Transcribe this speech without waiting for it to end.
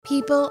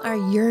People are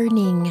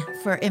yearning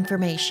for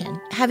information,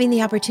 having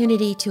the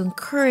opportunity to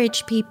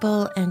encourage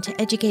people and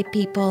to educate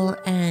people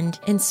and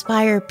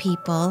inspire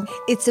people.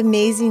 It's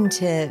amazing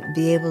to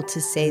be able to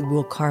say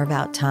we'll carve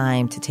out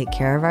time to take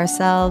care of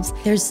ourselves.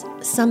 There's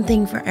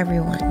something for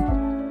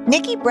everyone.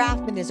 Nikki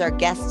Brafman is our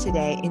guest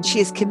today, and she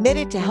is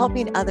committed to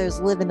helping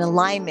others live in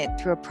alignment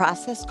through a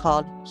process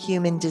called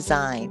human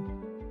design.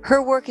 Her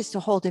work is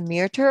to hold a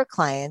mirror to her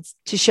clients,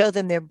 to show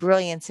them their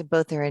brilliance in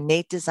both their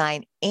innate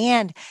design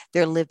and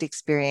their lived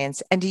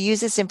experience, and to use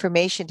this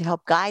information to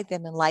help guide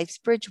them in life's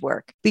bridge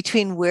work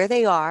between where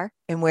they are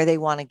and where they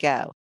want to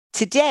go.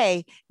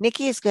 Today,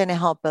 Nikki is going to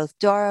help both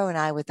Doro and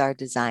I with our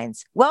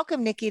designs.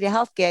 Welcome, Nikki, to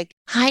Health Gig.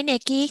 Hi,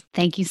 Nikki.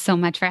 Thank you so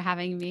much for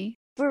having me.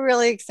 We're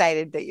really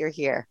excited that you're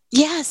here.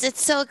 Yes,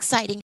 it's so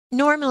exciting.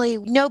 Normally,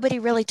 nobody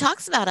really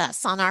talks about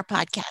us on our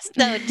podcast.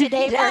 So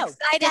today we're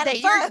excited that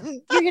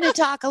you're going to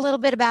talk a little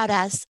bit about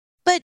us.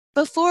 But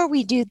before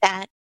we do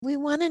that, we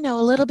want to know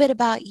a little bit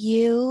about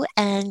you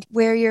and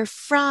where you're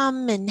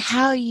from and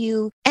how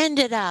you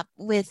ended up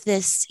with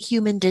this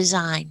human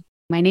design.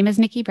 My name is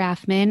Nikki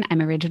Brafman.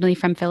 I'm originally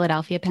from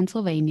Philadelphia,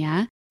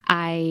 Pennsylvania.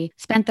 I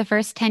spent the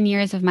first 10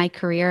 years of my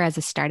career as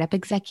a startup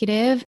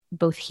executive,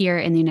 both here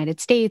in the United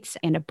States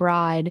and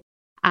abroad.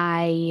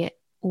 I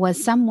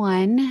was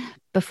someone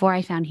before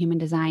I found human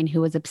design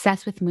who was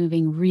obsessed with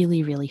moving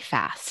really, really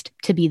fast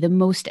to be the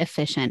most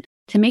efficient,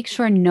 to make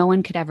sure no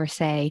one could ever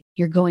say,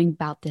 you're going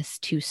about this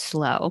too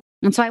slow.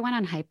 And so I went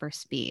on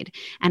hyperspeed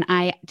and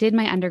I did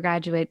my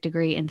undergraduate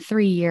degree in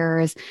 3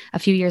 years. A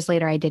few years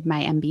later, I did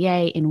my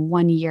MBA in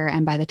 1 year.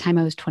 And by the time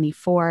I was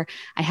 24,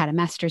 I had a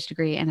master's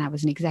degree and I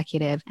was an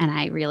executive. And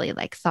I really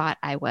thought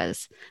I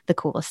was the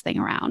coolest thing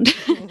around.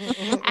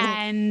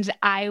 And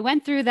I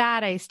went through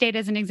that. I stayed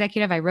as an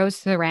executive. I rose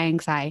to the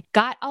ranks. I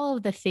got all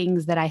of the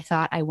things that I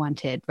thought I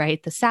wanted,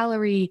 right? The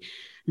salary,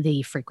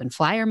 the frequent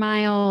flyer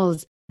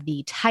miles,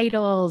 the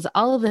titles,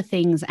 all of the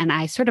things. And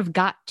I sort of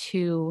got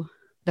to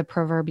the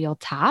proverbial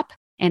top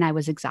and I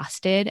was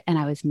exhausted and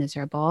I was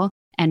miserable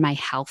and my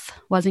health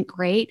wasn't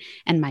great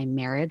and my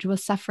marriage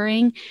was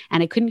suffering.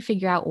 And I couldn't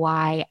figure out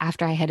why,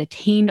 after I had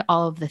attained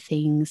all of the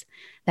things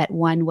that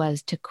one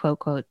was to quote,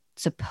 quote,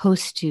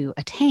 supposed to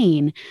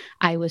attain,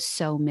 I was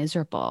so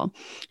miserable.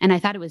 And I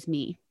thought it was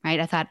me,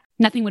 right? I thought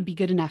nothing would be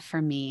good enough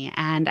for me.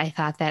 And I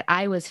thought that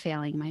I was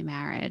failing my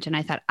marriage and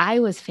I thought I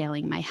was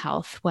failing my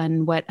health,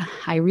 when what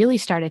I really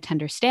started to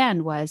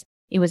understand was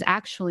it was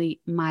actually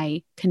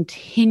my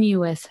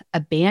continuous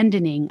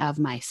abandoning of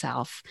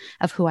myself,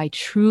 of who I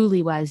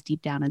truly was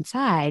deep down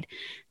inside,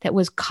 that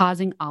was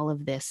causing all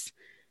of this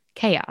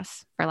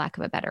chaos, for lack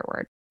of a better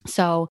word.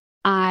 So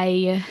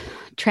I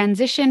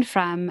transitioned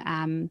from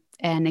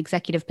an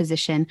executive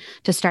position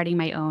to starting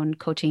my own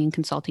coaching and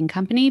consulting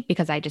company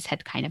because I just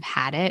had kind of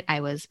had it.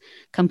 I was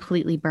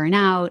completely burnt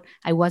out.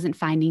 I wasn't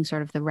finding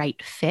sort of the right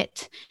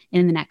fit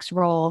in the next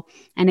role.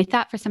 And I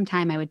thought for some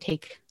time I would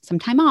take some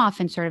time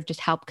off and sort of just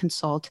help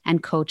consult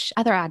and coach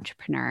other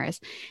entrepreneurs.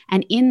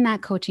 And in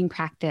that coaching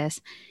practice,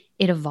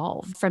 it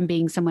evolved from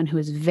being someone who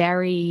is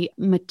very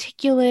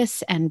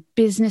meticulous and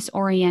business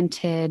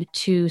oriented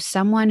to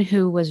someone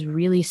who was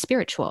really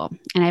spiritual.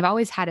 And I've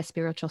always had a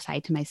spiritual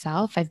side to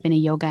myself. I've been a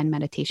yoga and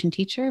meditation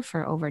teacher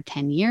for over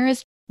 10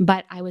 years.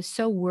 But I was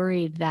so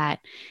worried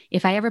that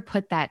if I ever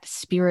put that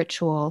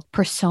spiritual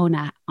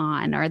persona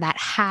on or that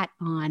hat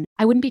on,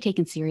 I wouldn't be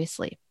taken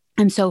seriously.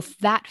 And so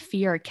that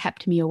fear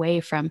kept me away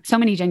from so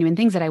many genuine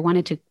things that I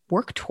wanted to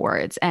work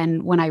towards.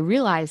 And when I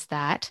realized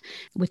that,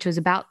 which was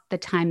about the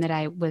time that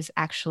I was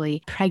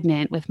actually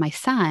pregnant with my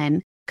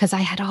son, because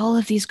I had all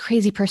of these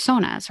crazy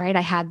personas, right?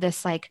 I had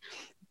this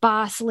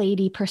boss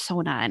lady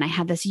persona and I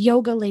had this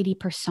yoga lady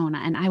persona.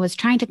 And I was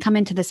trying to come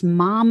into this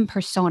mom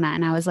persona.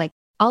 And I was like,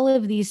 all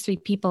of these three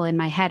people in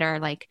my head are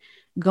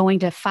going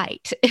to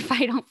fight if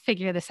I don't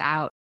figure this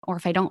out or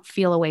if I don't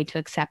feel a way to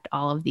accept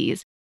all of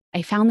these.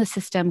 I found the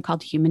system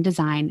called human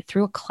design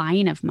through a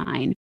client of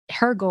mine.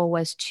 Her goal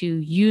was to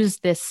use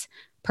this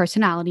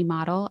personality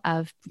model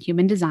of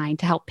human design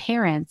to help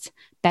parents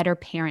better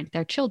parent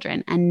their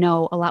children and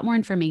know a lot more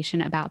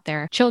information about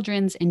their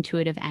children's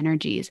intuitive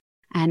energies.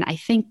 And I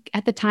think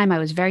at the time I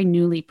was very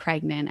newly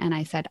pregnant and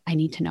I said, I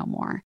need to know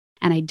more.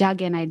 And I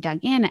dug in,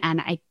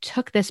 and I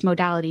took this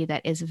modality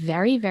that is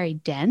very, very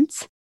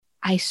dense.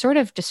 I sort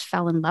of just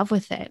fell in love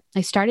with it.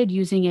 I started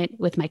using it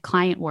with my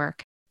client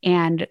work.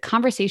 And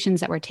conversations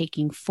that were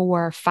taking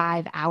 4 or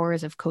 5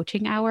 hours of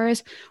coaching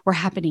hours were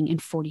happening in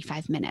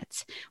 45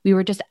 minutes. We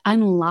were just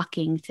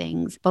unlocking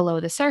things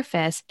below the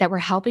surface that were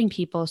helping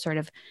people sort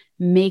of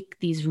make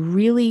these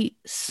really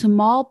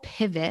small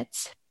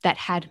pivots that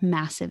had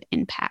massive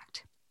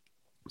impact.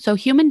 So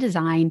human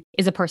design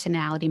is a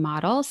personality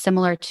model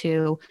similar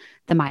to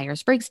the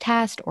Myers-Briggs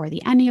test or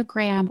the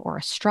Enneagram or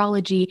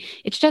astrology.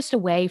 It's just a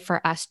way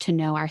for us to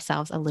know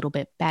ourselves a little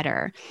bit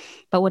better.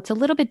 But what's a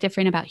little bit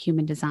different about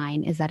human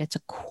design is that it's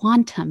a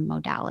quantum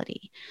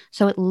modality.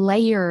 So it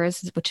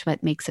layers, which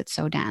what makes it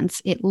so dense,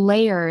 it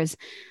layers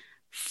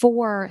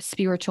 4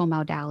 spiritual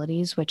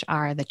modalities, which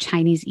are the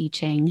Chinese I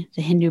Ching,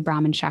 the Hindu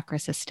Brahman chakra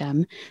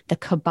system, the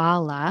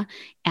Kabbalah,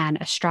 and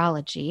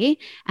astrology.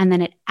 And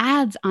then it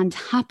adds on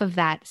top of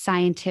that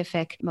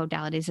scientific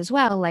modalities as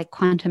well, like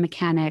quantum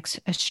mechanics,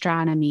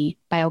 astronomy,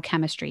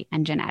 biochemistry,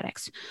 and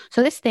genetics.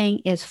 So this thing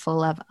is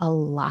full of a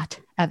lot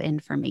of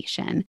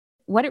information.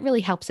 What it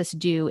really helps us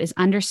do is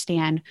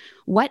understand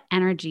what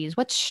energies,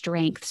 what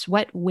strengths,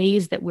 what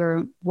ways that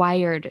we're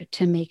wired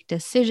to make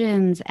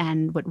decisions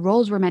and what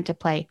roles we're meant to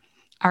play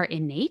are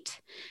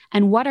innate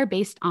and what are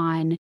based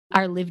on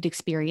our lived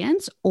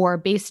experience or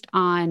based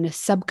on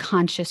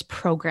subconscious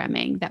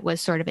programming that was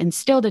sort of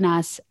instilled in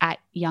us at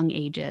young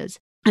ages.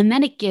 And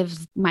then it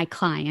gives my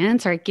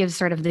clients, or it gives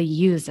sort of the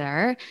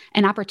user,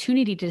 an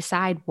opportunity to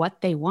decide what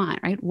they want,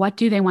 right? What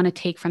do they want to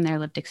take from their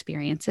lived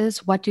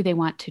experiences? What do they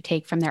want to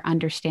take from their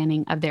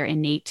understanding of their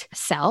innate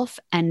self?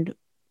 And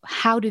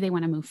how do they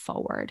want to move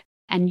forward?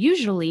 And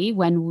usually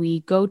when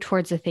we go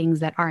towards the things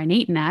that are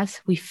innate in us,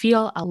 we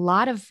feel a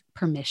lot of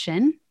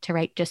permission to,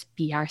 right, just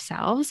be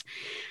ourselves.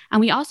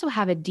 And we also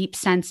have a deep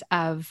sense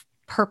of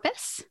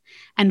purpose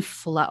and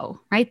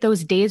flow, right?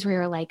 Those days where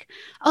you're like,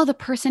 oh, the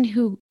person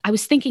who I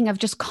was thinking of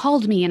just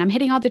called me and I'm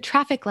hitting all the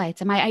traffic lights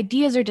and my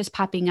ideas are just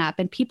popping up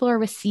and people are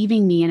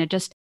receiving me in a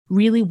just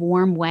really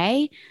warm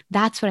way.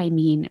 That's what I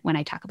mean when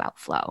I talk about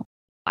flow.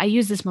 I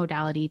use this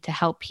modality to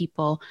help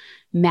people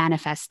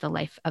manifest the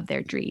life of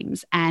their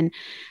dreams. And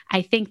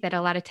I think that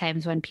a lot of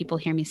times when people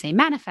hear me say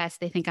manifest,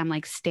 they think I'm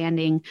like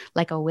standing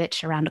like a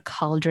witch around a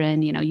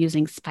cauldron,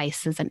 using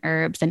spices and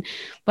herbs. And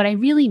what I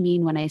really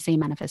mean when I say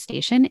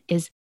manifestation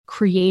is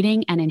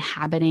creating and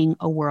inhabiting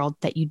a world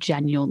that you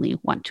genuinely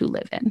want to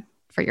live in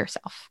for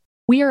yourself.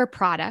 We are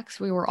products.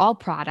 We were all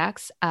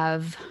products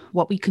of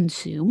what we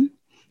consume.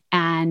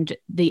 And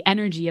the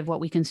energy of what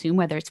we consume,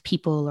 whether it's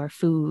people or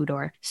food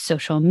or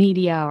social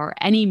media or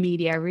any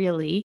media,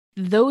 really,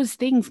 those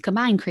things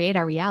combined create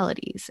our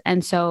realities.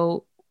 And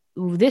so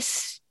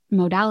this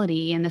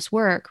modality and this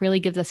work really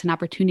gives us an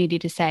opportunity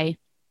to say,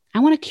 I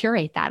want to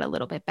curate that a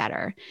little bit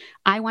better.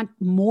 I want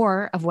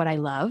more of what I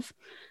love.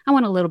 I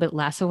want a little bit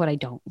less of what I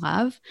don't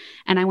love.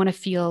 And I want to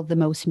feel the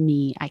most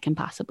me I can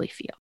possibly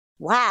feel.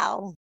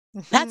 Wow.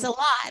 That's a lot.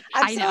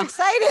 I'm so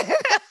excited.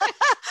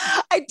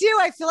 I do.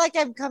 I feel like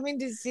I'm coming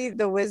to see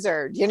the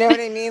wizard. You know what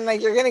I mean? Like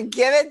you're going to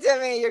give it to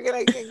me. You're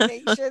going to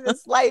make sure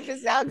this life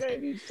is now going to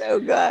be so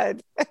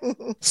good.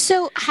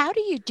 So how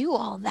do you do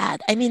all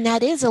that? I mean,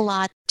 that is a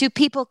lot. Do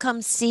people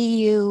come see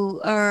you,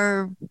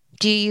 or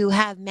do you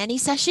have many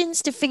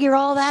sessions to figure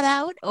all that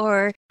out,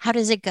 or how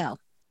does it go?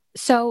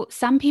 So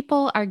some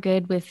people are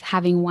good with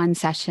having one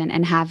session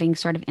and having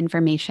sort of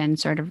information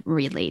sort of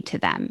relayed to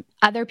them.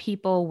 Other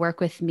people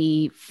work with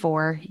me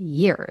for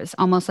years,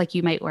 almost like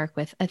you might work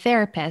with a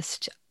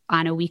therapist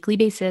on a weekly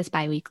basis,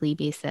 bi-weekly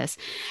basis.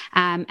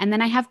 And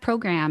then I have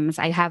programs.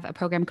 I have a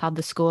program called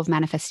the School of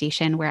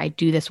Manifestation where I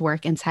do this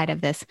work inside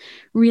of this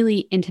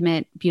really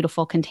intimate,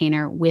 beautiful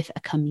container with a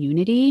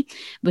community,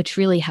 which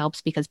really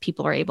helps because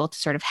people are able to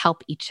sort of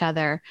help each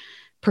other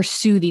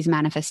pursue these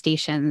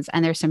manifestations.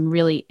 And there's some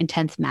really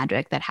intense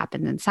magic that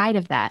happens inside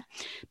of that.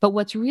 But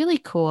what's really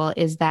cool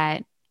is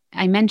that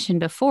I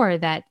mentioned before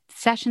that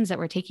sessions that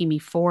were taking me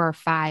 4 or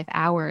 5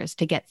 hours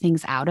to get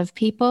things out of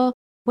people,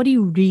 what do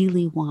you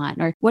really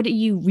want? Or what are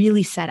you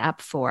really set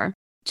up for?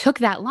 Took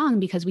that long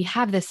because we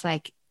have this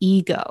like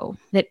ego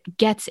that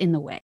gets in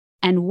the way.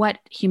 And what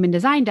human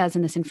design does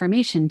in this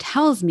information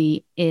tells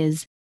me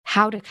is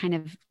how to kind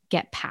of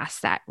get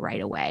past that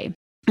right away.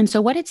 And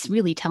so what it's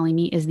really telling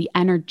me is the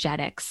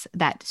energetics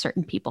that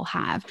certain people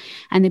have.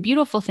 And the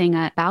beautiful thing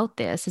about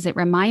this is it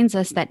reminds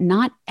us that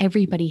not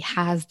everybody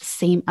has the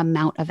same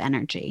amount of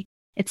energy.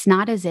 It's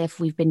not as if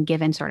we've been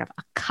given sort of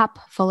a cup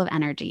full of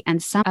energy,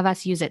 and some of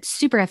us use it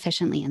super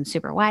efficiently and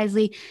super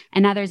wisely,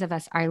 and others of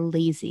us are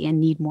lazy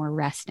and need more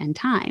rest and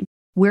time.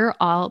 We're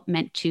all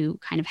meant to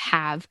kind of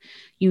have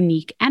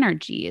unique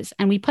energies.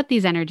 And we put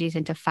these energies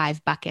into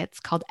 5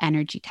 buckets called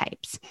energy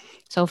types.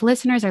 So if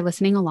listeners are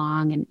listening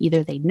along and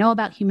either they know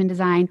about human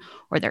design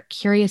or they're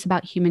curious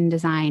about human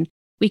design,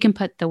 we can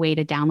put the way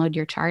to download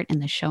your chart in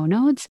the show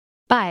notes.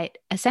 But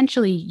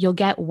essentially, you'll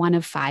get one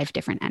of 5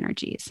 different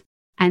energies.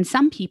 And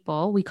some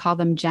people, we call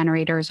them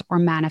generators or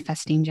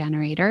manifesting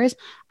generators,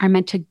 are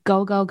meant to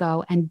go, go,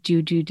 go and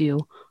do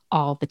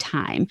all the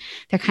time.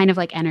 They're kind of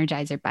like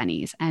Energizer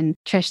bunnies. And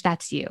Trish,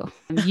 that's you.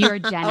 You're a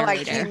generator. Oh,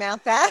 I came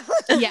out that?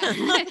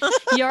 Yeah.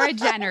 You're a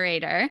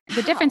generator.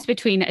 The difference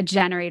between a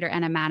generator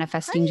and a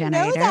manifesting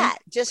generator. Know that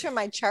just from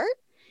my chart?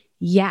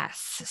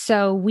 Yes.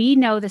 So we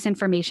know this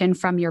information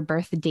from your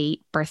birth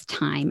date, birth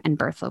time, and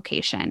birth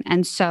location.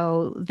 And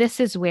so this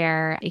is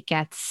where it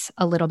gets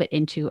a little bit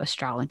into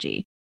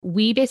astrology.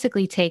 We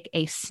basically take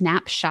a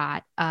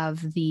snapshot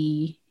of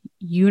the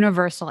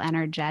universal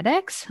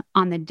energetics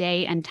on the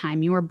day and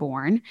time you were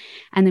born.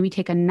 And then we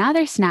take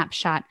another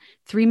snapshot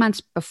 3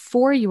 months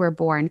before you were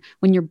born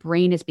when your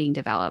brain is being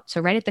developed.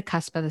 So right at the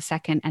cusp of the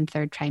 2nd and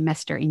 3rd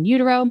trimester in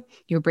utero,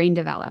 your brain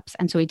develops.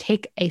 And so we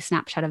take a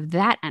snapshot of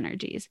that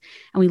energies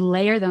and we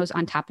layer those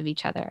on top of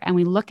each other. And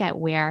we look at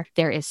where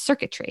there is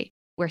circuitry.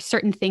 where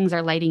certain things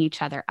are lighting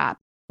each other up.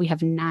 We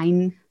have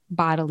 9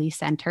 bodily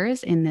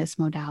centers in this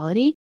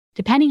modality.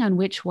 Depending on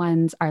which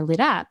ones are lit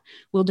up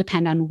will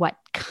depend on what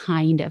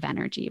kind of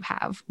energy you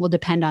have, will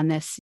depend on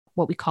this,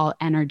 what we call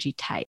energy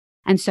type.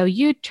 And so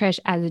you, Trish,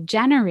 as a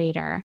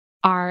generator,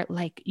 are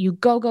like, you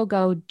go, go,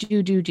 go,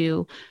 do, do,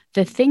 do.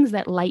 The things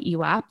that light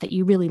you up that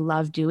you really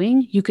love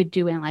doing, you could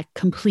do in like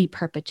complete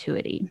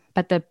perpetuity.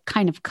 But the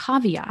kind of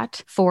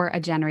caveat for a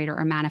generator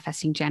or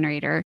manifesting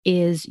generator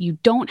is you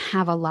don't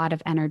have a lot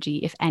of energy,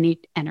 if any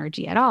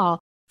energy at all,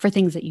 for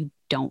things that you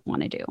don't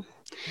want to do.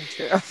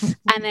 True.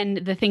 And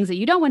then the things that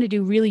you don't want to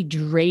do really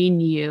drain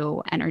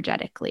you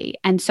energetically.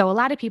 And so a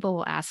lot of people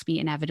will ask me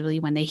inevitably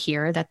when they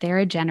hear that they're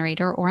a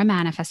generator or a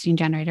manifesting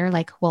generator,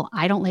 like, well,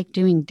 I don't like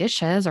doing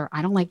dishes, or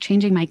I don't like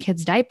changing my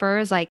kids'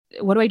 diapers. Like,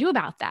 what do I do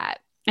about that?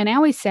 And I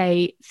always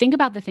say, think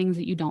about the things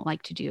that you don't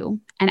like to do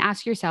and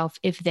ask yourself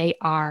if they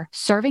are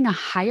serving a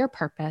higher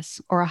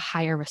purpose or a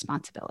higher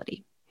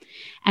responsibility.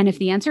 And if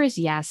the answer is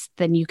yes,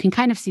 then you can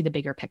kind of see the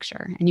bigger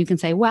picture and you can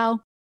say,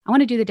 well, I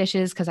want to do the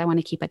dishes because I want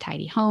to keep a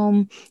tidy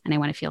home and I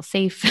want to feel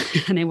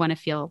safe and I want to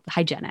feel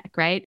hygienic,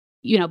 right?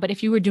 But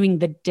if you were doing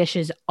the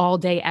dishes all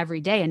day, every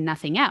day and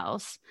nothing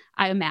else,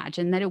 I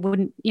imagine that it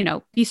wouldn't,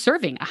 be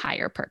serving a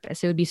higher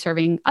purpose. It would be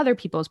serving other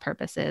people's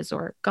purposes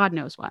or God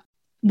knows what.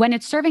 When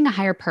it's serving a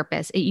higher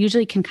purpose, it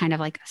usually can kind of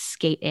like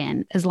skate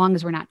in as long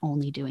as we're not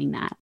only doing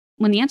that.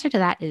 When the answer to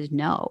that is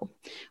no,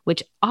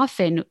 which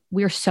often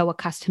we're so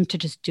accustomed to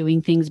just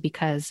doing things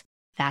because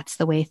that's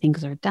the way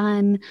things are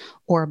done,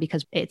 or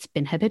because it's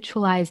been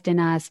habitualized in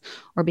us,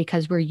 or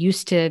because we're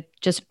used to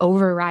just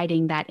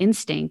overriding that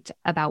instinct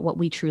about what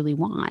we truly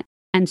want.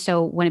 And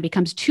so when it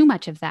becomes too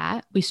much of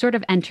that, we sort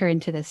of enter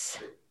into this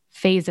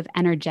phase of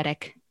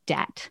energetic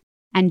debt.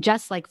 And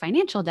just like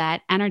financial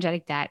debt,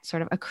 energetic debt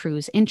sort of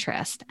accrues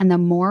interest. And the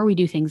more we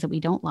do things that we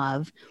don't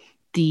love,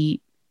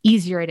 the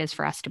easier it is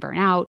for us to burn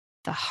out,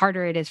 the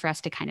harder it is for us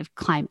to kind of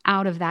climb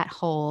out of that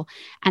hole.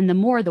 And the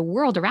more the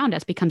world around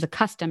us becomes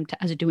accustomed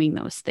to us doing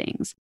those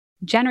things.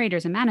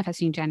 Generators and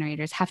manifesting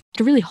generators have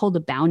to really hold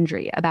a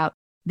boundary about,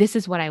 this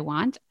is what I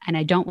want, and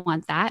I don't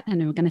want that. And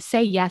I'm going to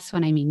say yes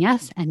when I mean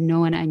yes, and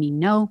no when I mean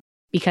no,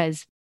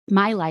 because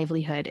my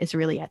livelihood is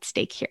really at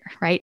stake here,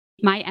 right?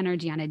 My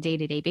energy on a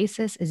day-to-day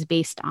basis is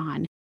based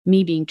on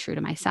me being true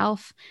to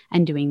myself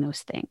and doing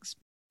those things.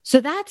 So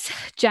that's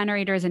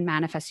generators and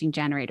manifesting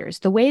generators.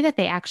 The way that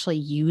they actually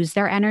use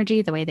their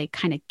energy, the way they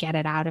kind of get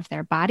it out of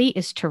their body,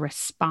 is to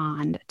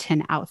respond to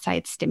an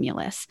outside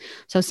stimulus.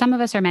 So some of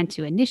us are meant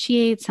to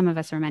initiate, some of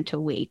us are meant to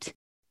wait.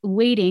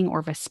 Waiting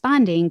or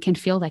responding can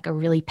feel like a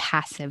really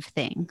passive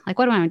thing. Like,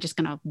 what am I just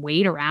going to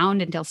wait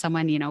around until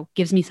someone,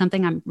 gives me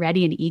something I'm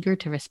ready and eager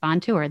to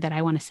respond to, or that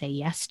I want to say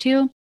yes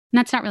to? And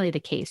that's not really the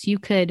case. You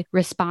could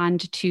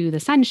respond to the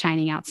sun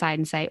shining outside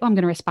and say, oh, I'm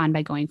going to respond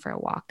by going for a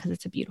walk because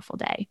it's a beautiful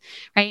day,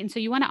 right? And so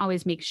you want to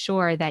always make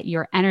sure that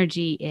your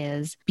energy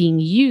is being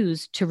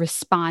used to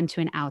respond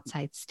to an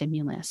outside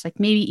stimulus.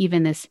 Like maybe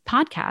even this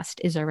podcast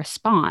is a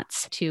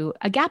response to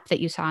a gap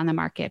that you saw in the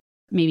market,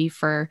 maybe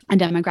for a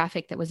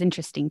demographic that was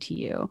interesting to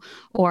you,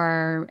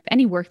 or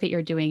any work that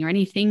you're doing or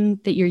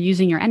anything that you're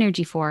using your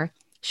energy for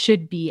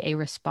should be a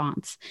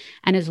response.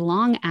 And as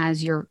long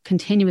as you're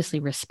continuously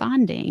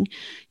responding,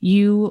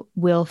 you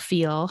will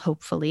feel,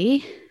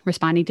 hopefully,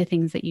 responding to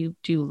things that you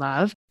do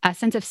love, a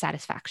sense of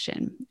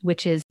satisfaction,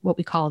 which is what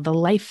we call the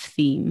life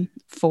theme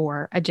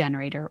for a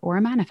generator or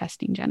a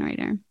manifesting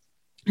generator.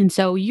 And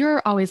so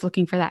you're always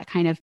looking for that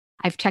kind of,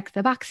 I've checked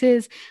the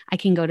boxes, I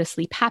can go to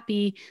sleep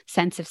happy,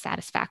 sense of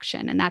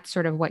satisfaction. And that's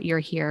sort of what you're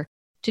here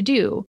to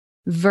do,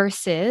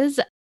 versus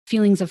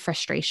feelings of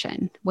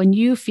frustration. When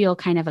you feel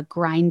kind of a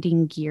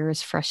grinding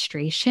gears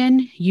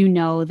frustration, you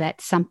know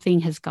that something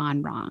has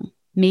gone wrong.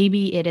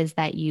 Maybe it is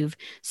that you've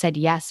said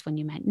yes when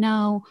you meant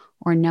no,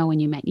 or no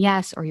when you meant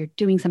yes, or you're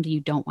doing something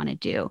you don't want to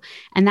do.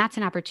 And that's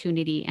an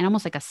opportunity and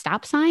almost like a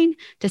stop sign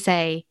to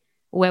say,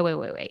 wait,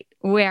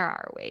 where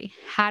are we?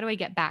 How do I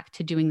get back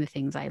to doing the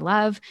things I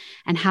love?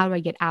 And how do I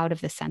get out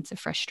of the sense of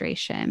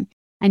frustration?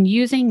 And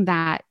using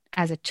that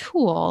as a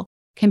tool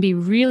can be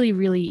really,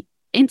 really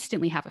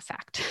instantly have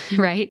effect,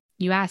 right?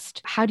 You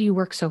asked, how do you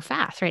work so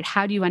fast, right?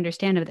 How do you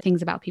understand the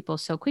things about people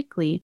so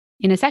quickly?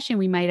 In a session,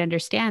 we might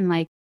understand,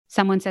 like,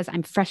 someone says,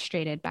 I'm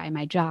frustrated by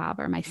my job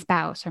or my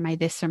spouse or my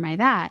this or my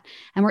that.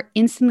 And we're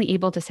instantly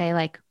able to say,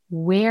 like,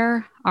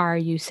 where are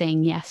you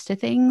saying yes to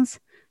things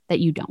that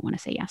you don't want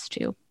to say yes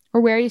to? Or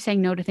where are you saying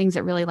no to things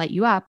that really light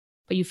you up,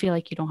 but you feel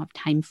like you don't have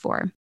time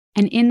for?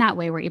 And in that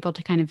way, we're able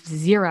to kind of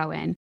zero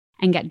in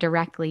and get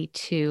directly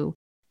to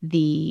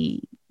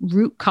the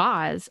root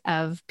cause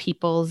of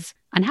people's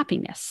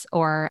unhappiness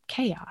or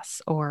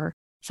chaos or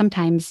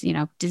sometimes,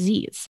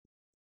 disease.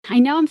 I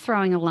know I'm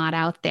throwing a lot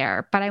out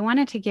there, but I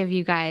wanted to give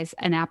you guys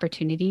an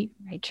opportunity,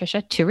 right,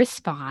 Trisha, to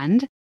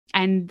respond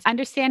and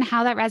understand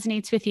how that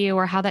resonates with you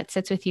or how that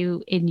sits with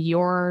you in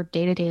your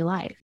day-to-day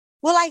life.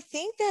 Well, I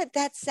think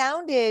that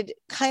sounded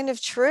kind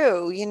of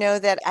true,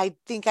 that I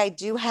think I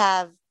do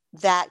have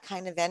that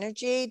kind of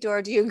energy.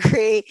 Dora, do you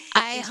agree?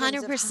 I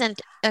 100%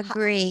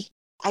 agree.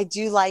 I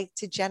do like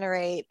to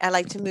generate. I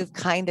like to move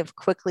kind of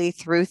quickly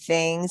through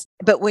things.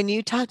 But when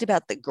you talked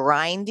about the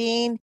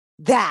grinding,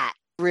 that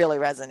really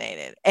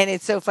resonated. And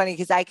it's so funny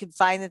because I can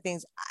find the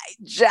things I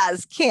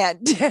just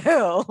can't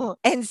do.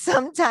 And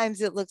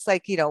sometimes it looks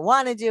like you don't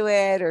want to do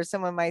it, or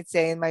someone might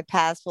say in my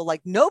past, well,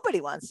 like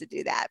nobody wants to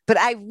do that, but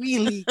I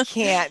really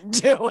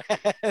can't do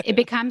it. It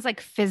becomes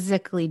like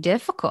physically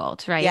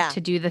difficult, right? Yeah.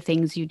 To do the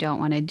things you don't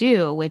want to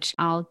do, which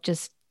I'll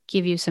just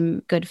give you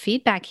some good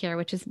feedback here,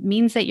 which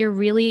means that you're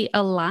really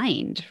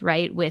aligned,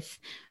 right? With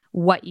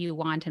what you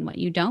want and what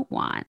you don't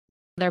want.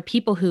 There are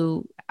people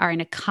who are in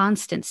a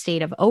constant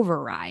state of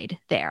override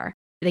there.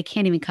 They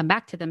can't even come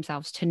back to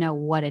themselves to know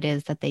what it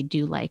is that they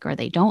do like or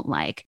they don't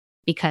like,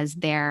 because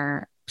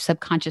their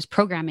subconscious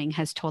programming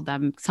has told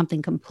them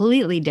something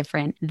completely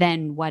different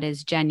than what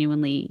is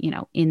genuinely,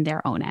 in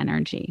their own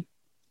energy.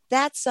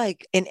 That's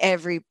like in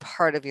every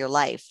part of your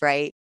life,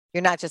 right?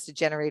 You're not just a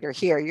generator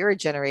here, you're a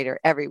generator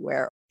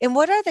everywhere. And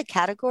what are the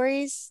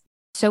categories?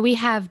 So we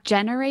have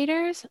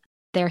generators.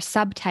 They're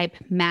subtype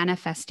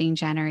manifesting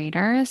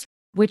generators,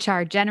 which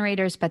are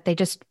generators, but they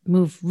just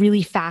move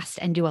really fast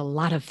and do a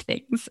lot of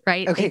things,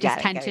 right? Okay, they just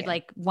tend to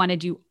like want to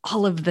do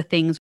all of the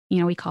things.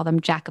 We call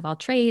them jack of all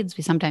trades.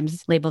 We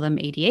sometimes label them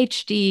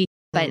ADHD,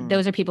 but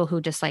those are people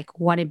who just like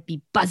want to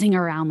be buzzing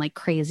around like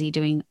crazy,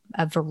 doing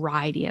a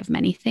variety of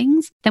many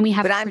things. Then we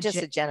have, but I'm just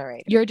a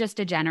generator. You're just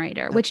a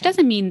generator, which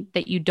doesn't mean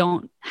that you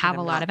don't have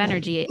a lot of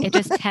energy. It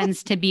just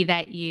tends to be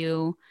that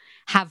you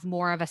have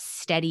more of a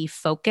steady,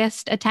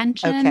 focused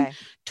attention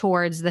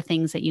towards the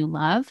things that you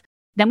love.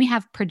 Then we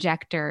have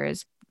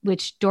projectors,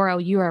 which, Doro,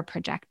 you're a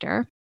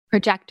projector.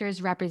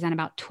 Projectors represent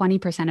about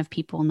 20% of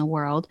people in the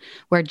world,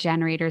 where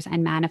generators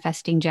and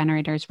manifesting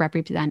generators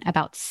represent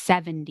about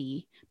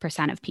 70%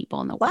 of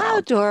people in the world.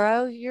 Wow,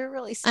 Doro, you're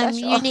really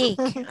special. I'm unique.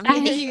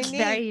 I'm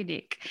very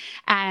unique.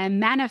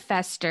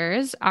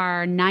 Manifestors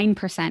are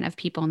 9% of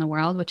people in the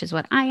world, which is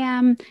what I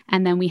am.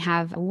 And then we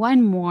have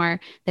one more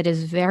that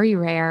is very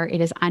rare.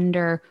 It is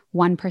under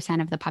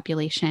 1% of the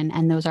population,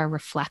 and those are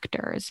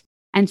reflectors.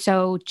 And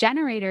so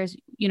generators,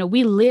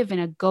 we live in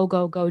a go,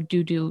 go, go,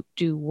 do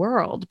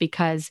world,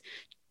 because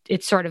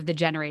it's sort of the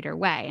generator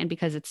way. And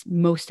because it's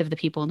most of the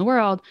people in the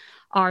world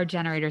are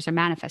generators or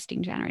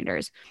manifesting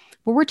generators.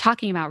 What we're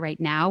talking about right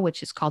now,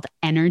 which is called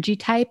energy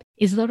type,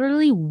 is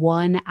literally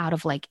 1 out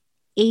of like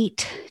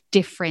 8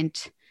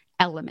 different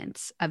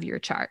elements of your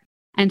chart.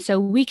 And so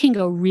we can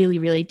go really,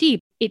 really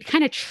deep. It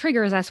kind of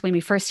triggers us when we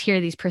first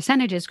hear these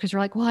percentages, because we're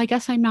like, well, I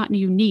guess I'm not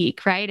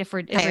unique, right? If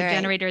we're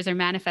generators or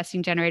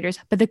manifesting generators.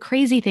 But the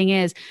crazy thing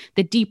is,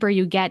 the deeper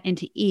you get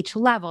into each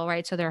level,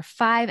 right? So there are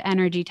 5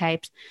 energy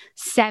types,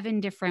 7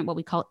 different what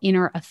we call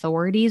inner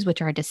authorities,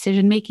 which are a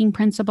decision-making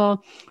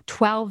principle,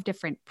 12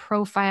 different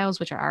profiles,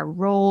 which are our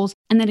roles.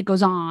 And then it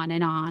goes on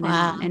and on and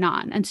on and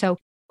on. And so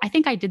I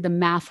think I did the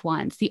math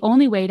once. The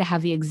only way to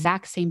have the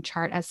exact same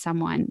chart as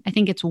someone, I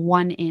think it's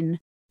 1 in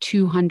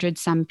 200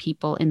 some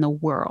people in the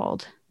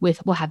world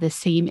will have the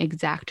same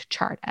exact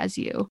chart as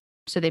you.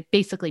 So they're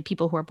basically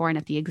people who are born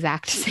at the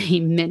exact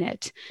same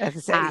minute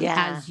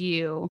as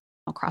you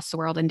across the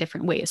world in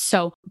different ways.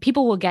 So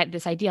people will get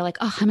this idea like,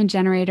 oh, I'm a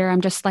generator.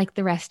 I'm just like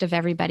the rest of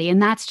everybody.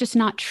 And that's just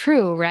not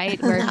true, right?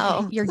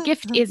 Where your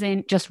gift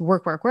isn't just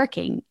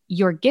working.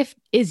 Your gift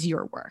is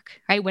your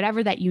work, right?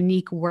 Whatever that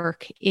unique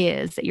work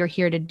is that you're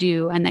here to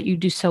do, and that you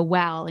do so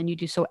well and you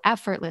do so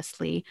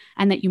effortlessly,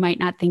 and that you might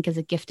not think is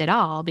a gift at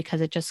all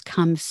because it just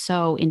comes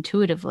so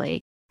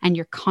intuitively and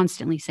you're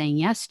constantly saying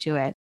yes to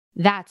it.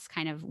 That's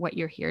kind of what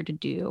you're here to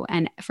do.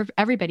 And for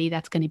everybody,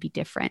 that's going to be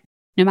different,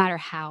 no matter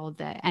how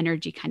the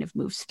energy kind of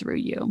moves through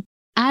you.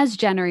 As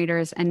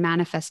generators and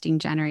manifesting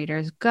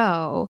generators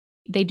go,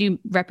 they do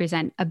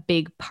represent a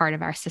big part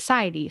of our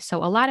society.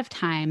 So a lot of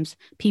times,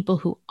 people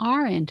who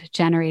aren't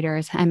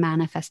generators and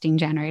manifesting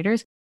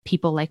generators,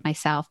 people like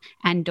myself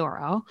and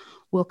Doro,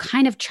 will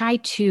kind of try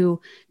to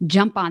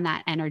jump on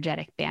that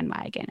energetic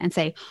bandwagon and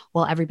say,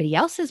 well, everybody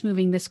else is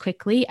moving this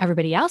quickly.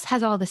 Everybody else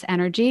has all this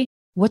energy.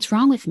 What's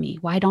wrong with me?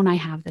 Why don't I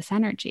have this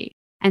energy?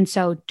 And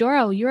so,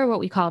 Doro, you're what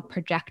we call a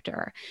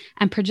projector.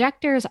 And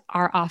projectors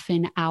are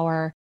often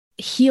our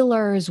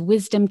healers,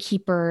 wisdom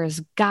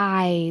keepers,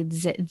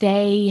 guides.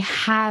 They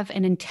have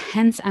an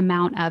intense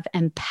amount of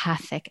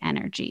empathic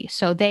energy.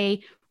 So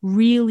they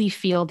really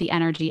feel the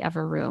energy of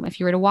a room. If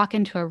you were to walk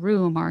into a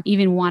room or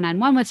even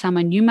one-on-one with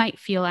someone, you might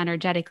feel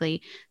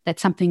energetically that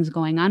something's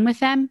going on with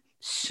them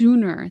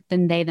sooner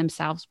than they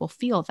themselves will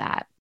feel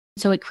that.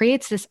 So it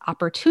creates this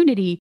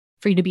opportunity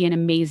for you to be an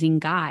amazing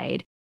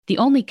guide. The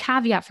only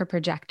caveat for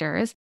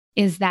projectors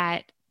is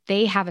that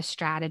they have a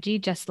strategy,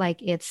 just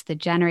like it's the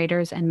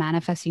generators and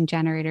manifesting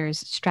generators'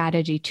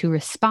 strategy to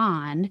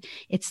respond.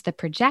 It's the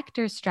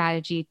projector's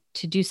strategy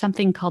to do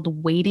something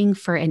called waiting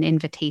for an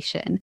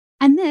invitation.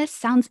 And this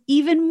sounds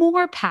even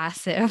more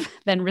passive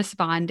than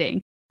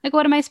responding. Like,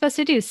 what am I supposed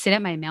to do? Sit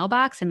at my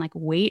mailbox and like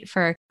wait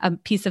for a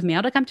piece of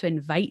mail to come to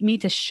invite me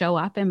to show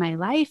up in my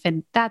life?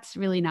 And that's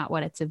really not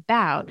what it's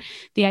about.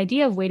 The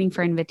idea of waiting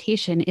for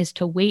invitation is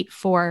to wait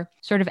for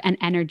sort of an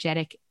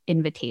energetic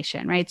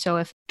invitation, right? So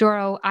if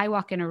Doro, I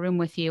walk in a room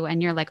with you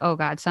and you're like, oh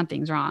God,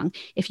 something's wrong.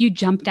 If you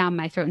jump down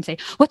my throat and say,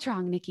 what's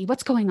wrong, Nikki?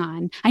 What's going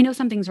on? I know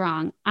something's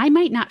wrong. I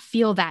might not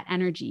feel that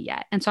energy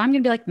yet. And so I'm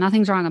going to be like,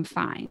 nothing's wrong. I'm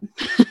fine.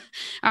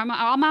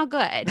 I'm all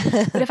good.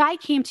 But if I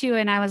came to you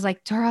and I was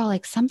like, Doro,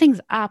 like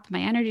something's up,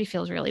 my energy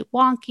feels really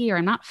wonky or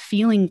I'm not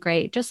feeling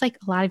great, just like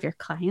a lot of your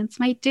clients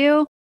might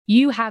do,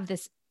 you have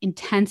this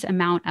intense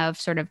amount of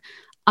sort of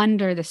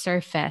under the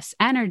surface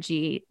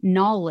energy,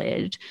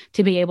 knowledge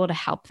to be able to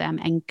help them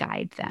and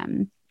guide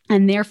them.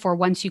 And therefore,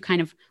 once you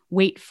kind of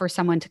wait for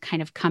someone to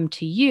kind of come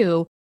to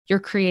you, you're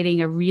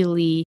creating a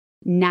really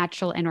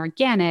natural and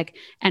organic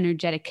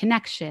energetic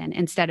connection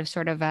instead of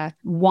sort of a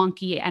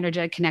wonky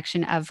energetic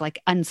connection of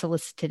like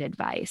unsolicited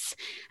advice.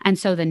 And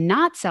so the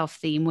not self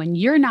theme, when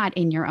you're not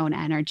in your own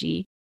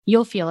energy,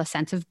 you'll feel a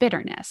sense of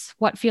bitterness.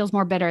 What feels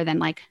more bitter than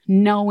like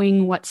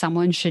knowing what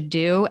someone should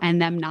do and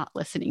them not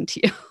listening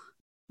to you?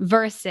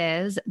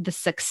 Versus the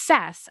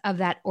success of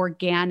that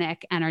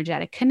organic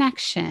energetic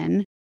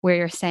connection where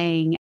you're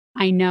saying,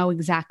 I know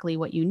exactly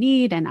what you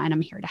need and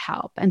I'm here to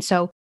help. And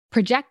so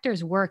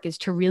projectors' work is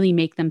to really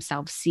make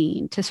themselves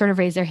seen, to sort of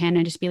raise their hand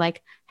and just be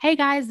like, hey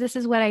guys, this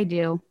is what I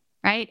do,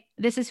 right?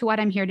 This is what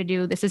I'm here to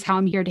do. This is how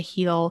I'm here to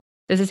heal.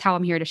 This is how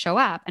I'm here to show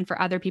up. And for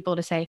other people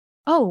to say,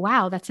 oh,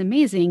 wow, that's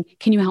amazing.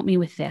 Can you help me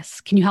with this?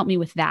 Can you help me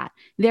with that?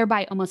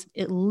 Thereby almost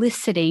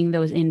eliciting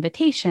those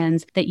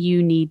invitations that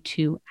you need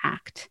to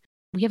act.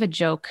 We have a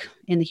joke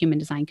in the human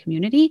design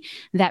community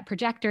that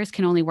projectors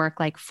can only work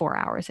like 4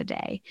 hours a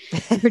day.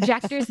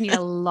 Projectors need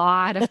a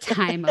lot of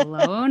time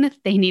alone.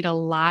 They need a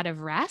lot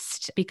of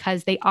rest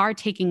because they are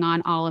taking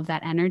on all of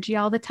that energy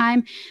all the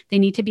time. They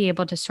need to be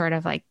able to sort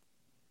of like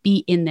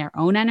be in their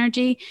own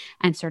energy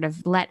and sort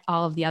of let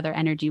all of the other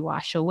energy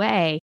wash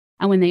away.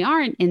 And when they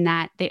aren't in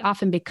that, they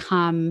often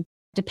become,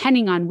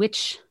 depending on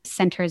which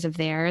centers of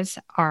theirs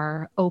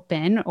are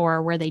open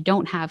or where they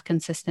don't have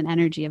consistent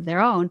energy of their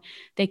own,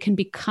 they can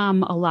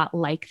become a lot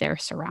like their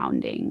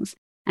surroundings.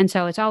 And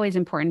so it's always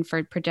important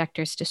for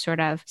projectors to sort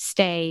of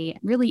stay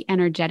really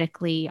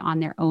energetically on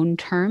their own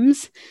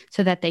terms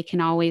so that they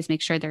can always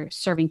make sure they're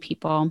serving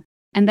people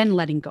and then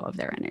letting go of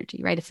their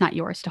energy, right? It's not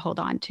yours to hold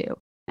on to.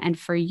 And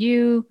for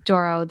you,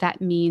 Doro,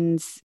 that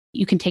means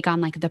you can take on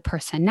like the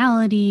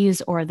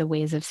personalities or the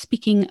ways of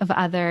speaking of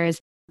others,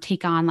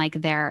 take on like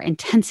their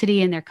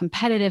intensity and their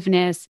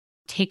competitiveness,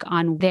 take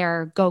on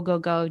their go, go,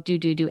 go,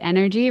 do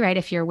energy, right?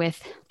 If you're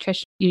with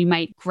Trish, you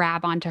might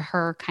grab onto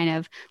her kind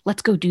of,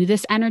 let's go do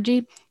this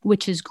energy,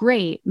 which is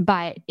great,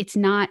 but it's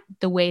not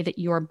the way that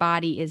your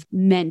body is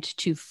meant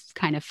to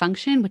kind of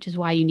function, which is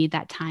why you need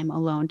that time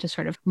alone to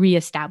sort of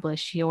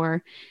reestablish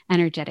your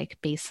energetic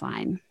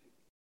baseline.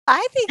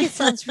 I think it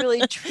sounds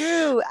really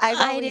true.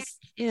 I think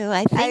so.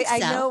 I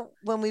know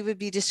when we would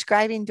be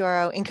describing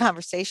Doro in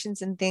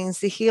conversations and things,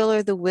 the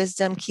healer, the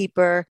wisdom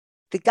keeper,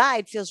 the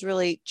guide feels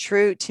really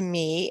true to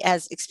me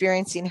as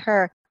experiencing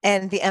her,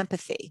 and the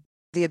empathy,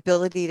 the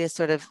ability to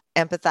sort of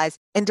empathize.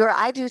 And Doro,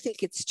 I do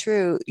think it's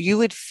true. You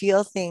would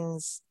feel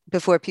things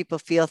before people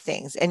feel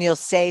things, and you'll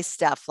say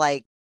stuff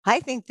like,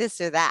 I think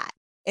this or that.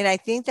 And I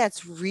think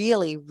that's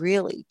really,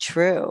 really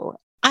true.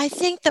 I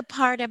think the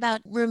part about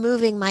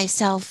removing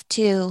myself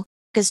too,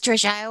 because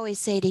Trish, I always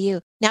say to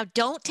you, now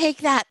don't take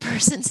that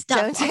person's stuff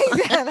Don't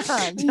take that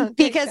on.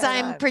 because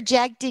I'm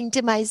projecting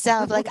to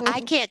myself, like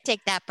I can't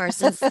take that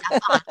person's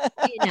stuff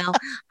on.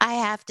 I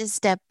have to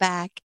step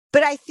back.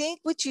 But I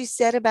think what you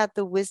said about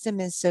the wisdom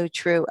is so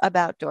true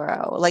about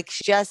Doro. Like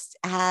she just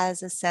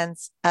has a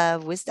sense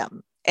of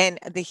wisdom, and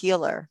the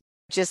healer,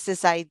 just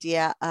this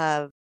idea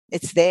of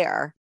it's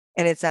there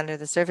and it's under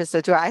the surface. So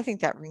Doro, I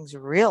think that rings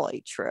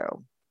really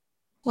true.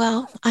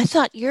 Well, I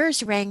thought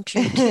yours rang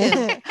true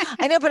too.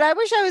 I know, but I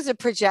wish I was a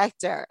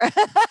projector.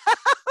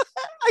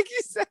 Like you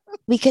said.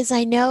 Because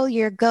I know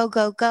you're go,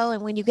 go, go.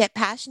 And when you get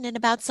passionate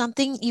about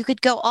something, you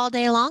could go all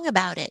day long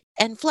about it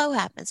and flow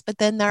happens. But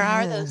then there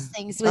are those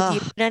things with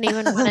you don't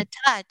even want to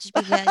touch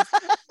because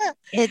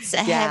it's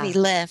a heavy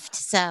lift.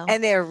 So,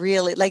 and they're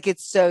really like,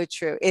 it's so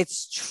true.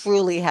 It's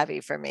truly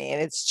heavy for me.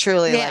 And it's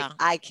truly like,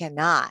 I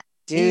cannot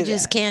do You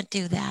just can't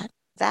do that.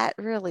 That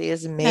really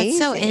is amazing. That's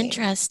so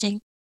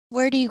interesting.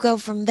 Where do you go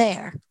from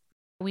there?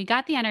 We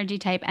got the energy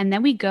type, and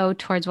then we go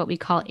towards what we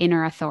call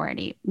inner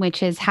authority,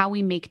 which is how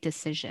we make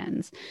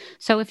decisions.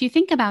 So if you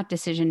think about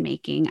decision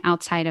making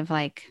outside of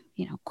like,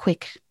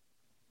 quick,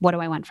 what do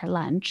I want for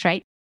lunch,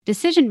 right?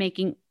 Decision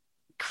making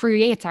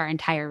creates our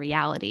entire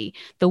reality.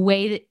 The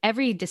way that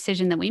every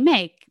decision that we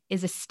make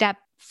is a step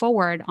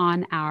forward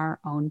on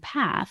our own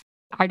path.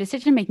 Our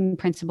decision making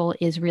principle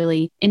is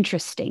really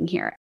interesting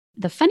here.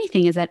 The funny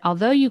thing is that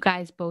although you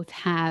guys both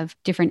have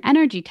different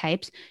energy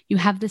types, you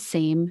have the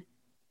same,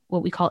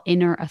 what we call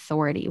inner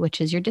authority,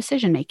 which is your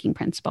decision-making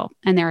principle.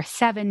 And there are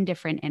 7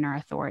 different inner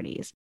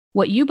authorities.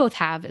 What you both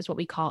have is what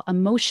we call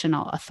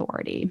emotional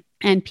authority.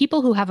 And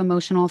people who have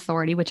emotional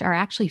authority, which are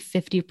actually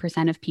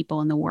 50% of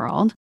people in the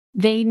world,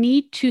 they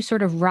need to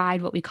sort of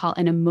ride what we call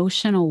an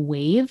emotional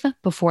wave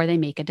before they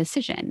make a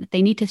decision.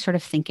 They need to sort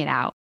of think it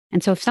out.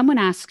 And so if someone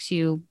asks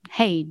you,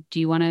 hey, do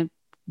you want to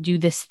do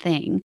this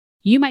thing?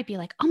 you might be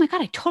like, oh my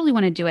God, I totally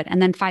want to do it.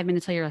 And then 5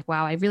 minutes later, you're like,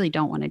 wow, I really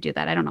don't want to do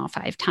that. I don't know if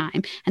I have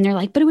time. And they're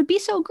like, but it would be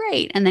so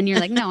great. And then you're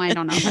like, no, I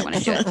don't know if I want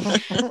to do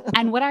it.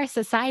 And what our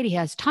society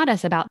has taught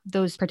us about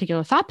those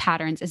particular thought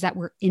patterns is that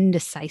we're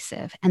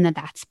indecisive and that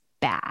that's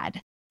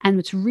bad. And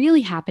what's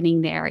really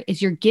happening there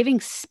is you're giving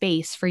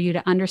space for you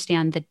to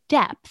understand the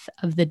depth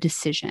of the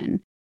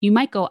decision. You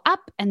might go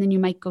up and then you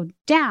might go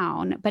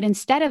down, but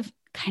instead of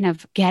kind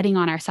of getting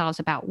on ourselves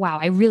about, wow,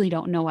 I really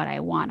don't know what I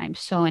want, I'm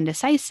so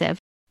indecisive,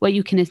 what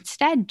you can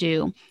instead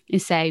do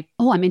is say,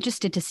 oh, I'm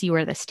interested to see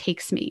where this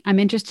takes me. I'm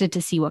interested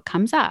to see what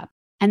comes up.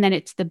 And then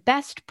it's the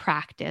best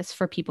practice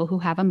for people who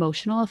have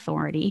emotional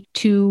authority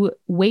to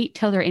wait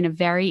till they're in a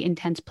very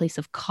intense place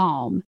of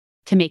calm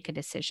to make a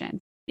decision.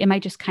 It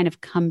might just kind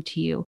of come to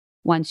you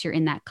once you're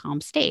in that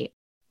calm state.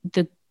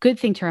 The good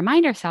thing to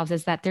remind ourselves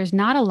is that there's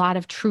not a lot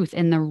of truth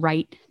in the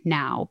right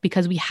now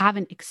because we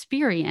haven't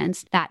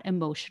experienced that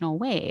emotional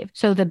wave.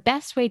 So the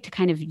best way to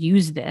kind of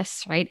use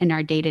this, right, in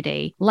our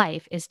day-to-day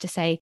life is to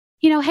say,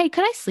 hey,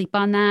 could I sleep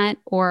on that?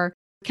 Or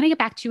can I get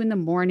back to you in the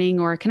morning?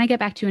 Or can I get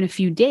back to you in a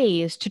few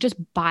days, to just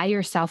buy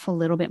yourself a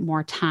little bit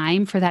more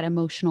time for that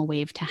emotional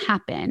wave to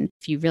happen.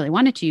 If you really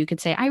wanted to, you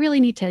could say, I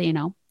really need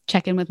to,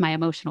 check in with my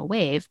emotional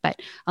wave,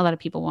 but a lot of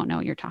people won't know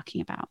what you're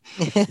talking about.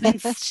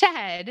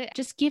 Instead,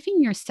 just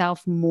giving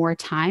yourself more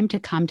time to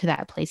come to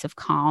that place of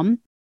calm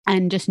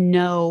and just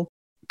know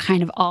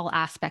kind of all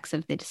aspects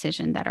of the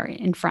decision that are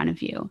in front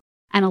of you.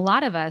 And a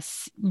lot of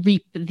us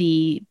reap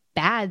the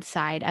bad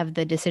side of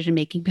the decision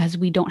making because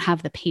we don't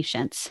have the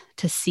patience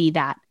to see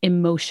that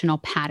emotional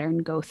pattern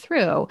go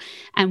through.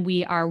 And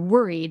we are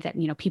worried that,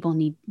 people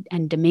need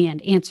and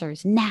demand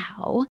answers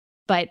now.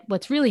 But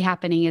what's really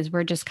happening is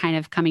we're just kind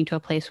of coming to a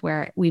place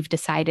where we've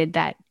decided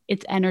that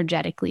it's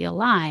energetically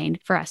aligned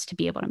for us to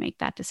be able to make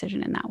that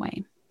decision in that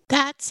way.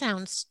 That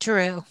sounds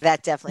true.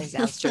 That definitely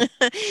sounds true.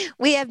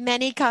 We have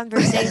many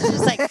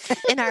conversations like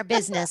in our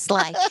business,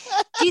 like,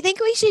 do you think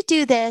we should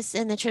do this?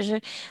 And the treasurer,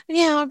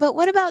 yeah, but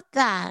what about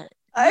that?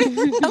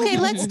 Okay,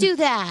 let's do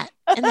that.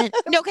 And then,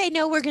 okay,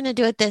 no, we're going to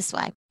do it this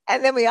way.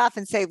 And then we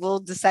often say, we'll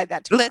decide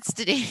that tomorrow. Let's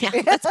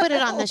put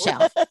it on the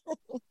shelf.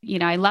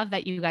 I love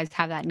that you guys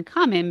have that in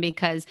common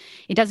because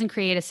it doesn't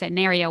create a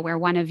scenario where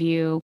one of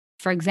you,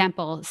 for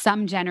example,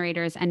 some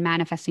generators and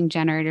manifesting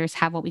generators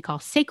have what we call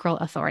sacral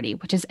authority,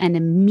 which is an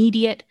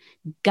immediate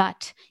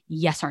gut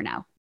yes or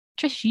no.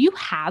 Trish, you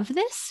have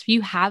this,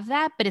 you have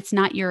that, but it's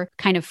not your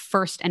kind of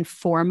first and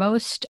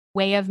foremost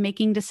way of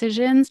making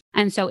decisions.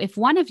 And so if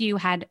one of you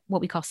had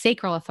what we call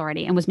sacral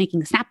authority and was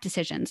making snap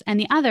decisions, and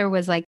the other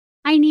was like,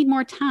 I need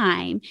more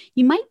time,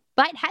 you might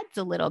butt heads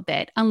a little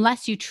bit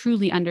unless you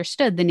truly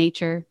understood the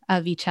nature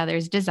of each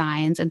other's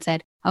designs and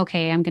said,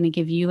 okay, I'm going to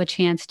give you a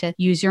chance to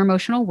use your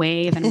emotional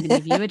wave and I'm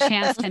going to give you a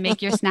chance to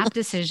make your snap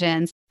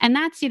decisions. And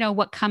that's,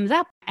 what comes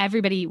up.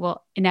 Everybody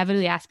will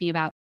inevitably ask me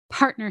about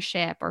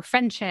partnership or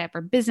friendship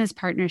or business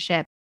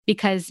partnership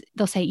because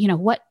they'll say,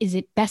 what is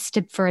it best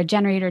for a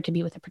generator to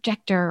be with a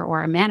projector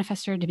or a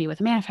manifestor to be with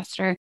a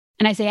manifestor?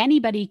 And I say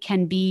anybody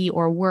can be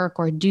or work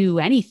or do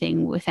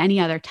anything with any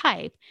other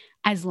type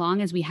as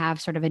long as we have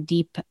sort of a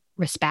deep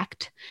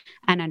respect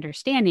and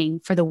understanding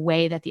for the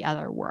way that the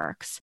other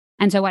works.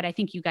 And so what I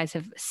think you guys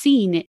have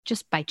seen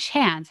just by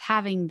chance,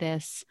 having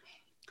this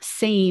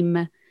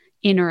same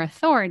inner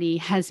authority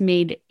has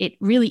made it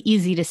really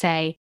easy to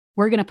say,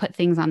 we're going to put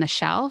things on the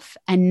shelf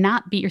and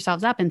not beat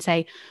yourselves up and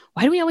say,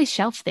 why do we always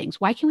shelf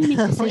things? Why can't we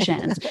make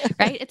decisions?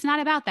 Right? It's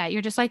not about that.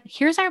 You're just like,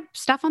 here's our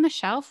stuff on the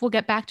shelf. We'll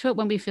get back to it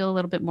when we feel a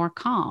little bit more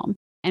calm.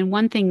 And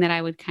one thing that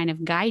I would kind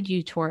of guide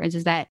you towards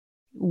is that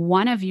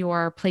one of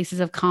your places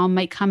of calm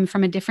might come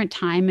from a different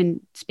time and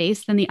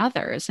space than the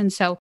others. And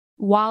so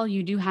while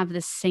you do have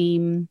the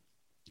same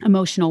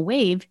emotional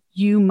wave,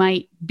 you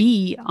might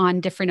be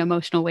on different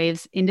emotional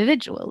waves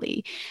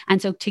individually.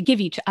 And so to give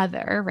each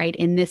other, right,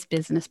 in this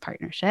business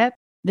partnership,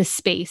 the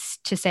space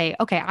to say,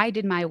 okay, I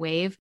did my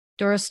wave,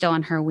 Dora's still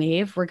on her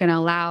wave. We're going to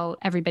allow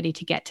everybody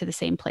to get to the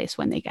same place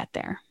when they get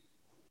there.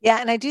 Yeah.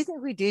 And I do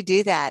think we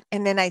do that.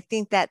 And then I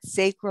think that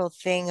sacral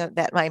thing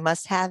that I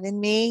must have in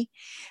me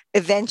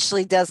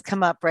eventually does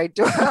come up, right,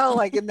 Dora?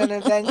 And then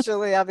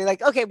eventually I'll be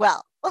like, okay,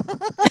 well.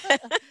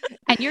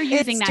 And you're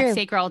using that true.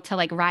 Sacral to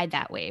ride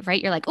that wave,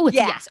 right? You're like, oh, it's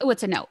a yes. Oh,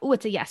 it's a no. Oh,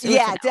 it's a yes. Oh,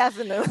 yeah, it's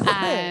a no.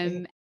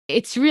 Definitely.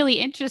 It's really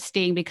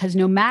interesting because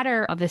no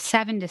matter of the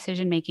 7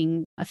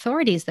 decision-making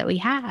authorities that we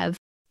have,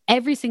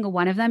 every single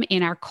one of them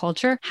in our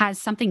culture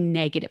has something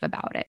negative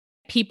about it.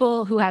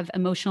 People who have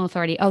emotional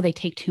authority, oh, they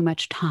take too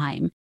much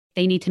time.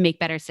 They need to make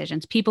better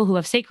decisions. People who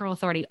have sacral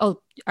authority, oh,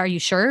 are you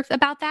sure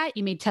about that?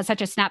 You made such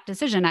a snap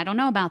decision. I don't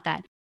know about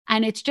that.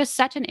 And it's just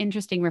such an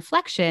interesting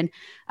reflection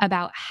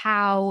about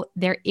how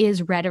there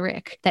is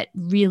rhetoric that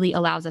really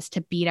allows us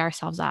to beat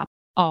ourselves up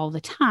all the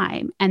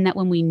time. And that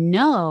when we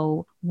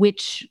know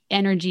which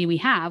energy we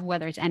have,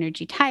 whether it's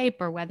energy type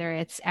or whether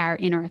it's our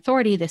inner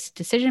authority, this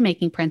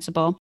decision-making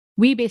principle,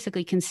 we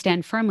basically can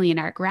stand firmly in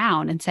our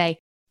ground and say,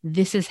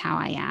 this is how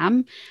I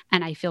am.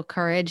 And I feel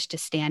courage to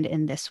stand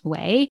in this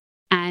way.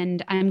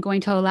 And I'm going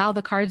to allow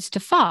the cards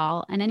to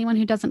fall. And anyone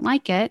who doesn't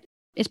like it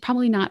is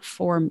probably not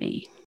for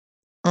me.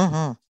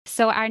 Mm-hmm.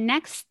 So our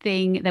next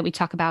thing that we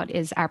talk about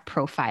is our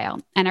profile.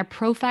 And our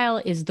profile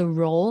is the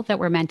role that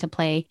we're meant to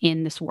play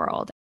in this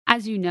world.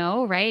 As you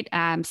know, right?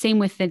 Same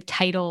with the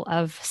title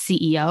of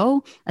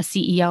CEO. A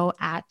CEO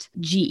at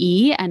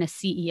GE and a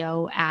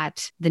CEO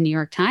at the New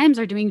York Times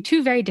are doing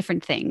two very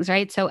different things,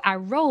 right? So our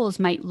roles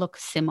might look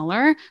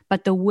similar,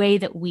 but the way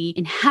that we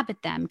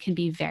inhabit them can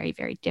be very,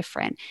 very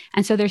different.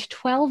 And so there's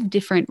 12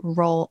 different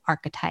role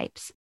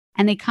archetypes.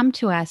 And they come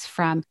to us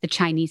from the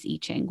Chinese I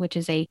Ching, which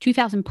is a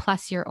 2,000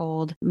 plus year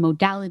old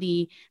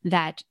modality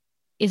that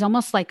is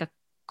almost like a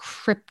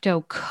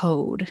crypto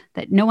code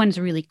that no one's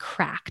really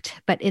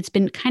cracked, but it's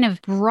been kind of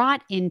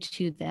brought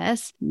into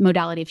this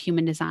modality of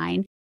human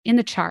design. In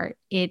the chart,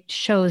 it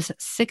shows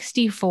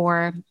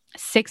 64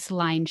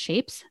 6-line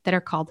shapes that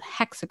are called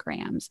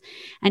hexagrams.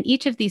 And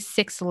each of these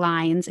 6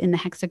 lines in the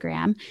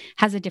hexagram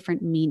has a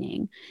different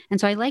meaning. And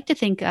so I like to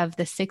think of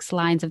the 6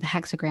 lines of the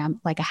hexagram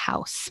like a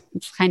house.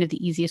 It's kind of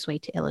the easiest way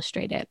to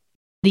illustrate it.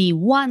 The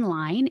 1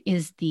 line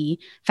is the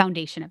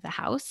foundation of the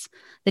house.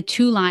 The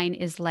 2 line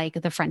is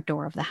like the front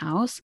door of the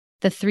house.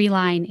 The 3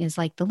 line is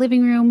like the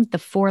living room. The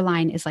 4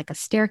 line is like a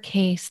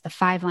staircase. The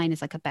 5 line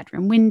is like a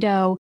bedroom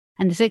window.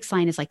 And the 6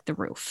 line is like the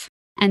roof.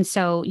 And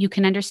so you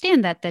can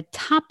understand that the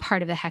top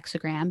part of the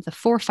hexagram, the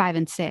 4, 5,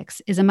 and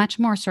 6, is a much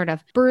more sort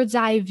of bird's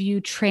eye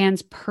view,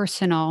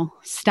 transpersonal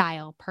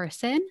style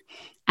person.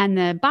 And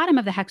the bottom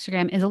of the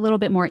hexagram is a little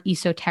bit more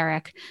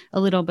esoteric, a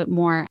little bit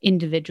more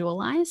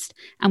individualized.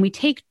 And we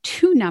take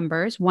 2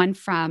 numbers, one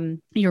from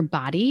your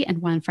body and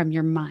one from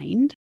your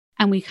mind,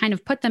 and we kind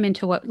of put them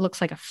into what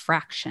looks like a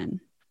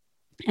fraction.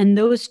 And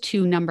those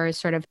 2 numbers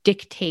sort of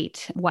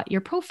dictate what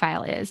your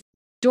profile is.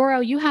 Doro,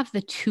 you have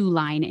the 2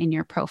 line in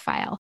your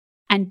profile.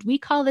 And we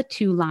call the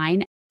 2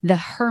 line the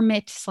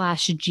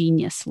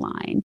hermit/genius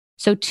line.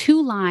 So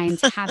 2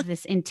 lines have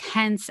this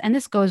intense, and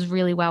this goes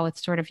really well with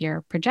sort of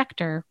your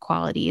projector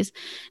qualities,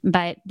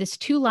 but this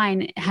 2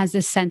 line has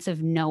this sense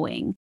of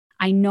knowing.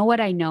 I know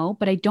what I know,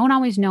 but I don't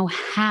always know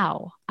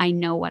how I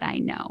know what I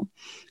know.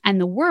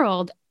 And the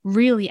world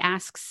really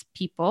asks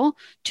people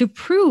to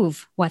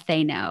prove what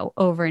they know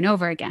over and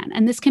over again.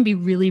 And this can be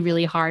really,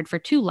 really hard for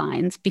 2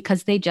 lines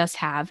because they just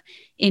have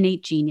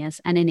innate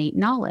genius and innate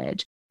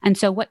knowledge. And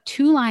so what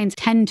 2 lines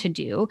tend to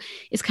do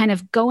is kind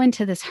of go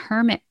into this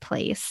hermit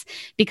place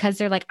because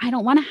they're like, I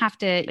don't want to have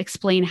to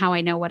explain how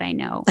I know what I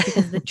know,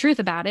 because the truth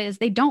about it is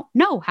they don't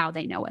know how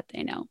they know what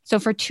they know. So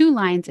for 2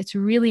 lines, it's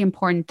really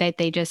important that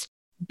they just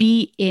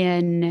be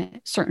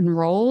in certain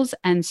roles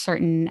and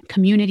certain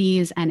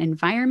communities and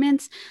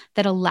environments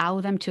that allow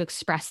them to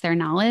express their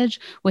knowledge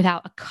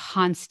without a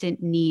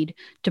constant need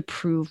to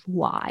prove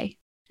why.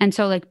 And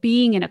so like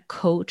being in a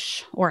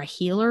coach or a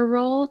healer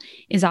role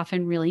is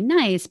often really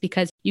nice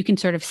because you can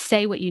sort of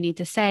say what you need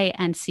to say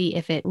and see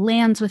if it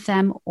lands with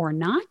them or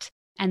not.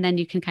 And then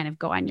you can kind of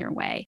go on your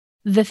way.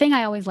 The thing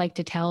I always like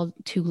to tell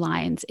 2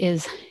 lines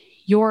is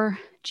your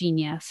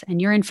genius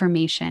and your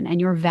information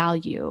and your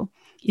value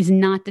is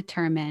not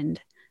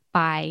determined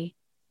by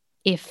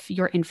if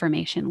your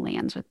information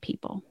lands with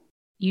people.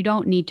 You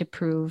don't need to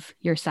prove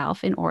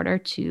yourself in order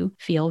to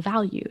feel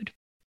valued.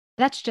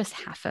 That's just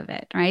half of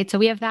it, right? So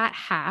we have that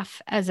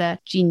half as a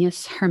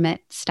genius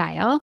hermit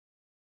style.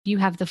 You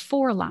have the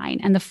 4 line,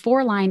 and the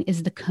 4 line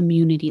is the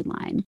community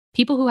line.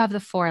 People who have the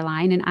 4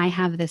 line, and I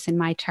have this in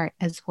my chart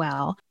as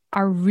well,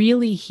 are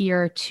really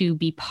here to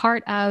be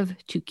part of,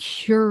 to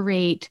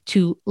curate,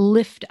 to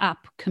lift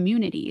up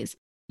communities.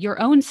 Your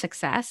own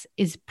success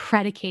is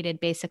predicated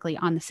basically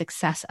on the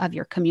success of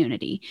your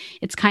community.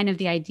 It's kind of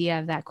the idea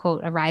of that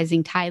quote, a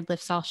rising tide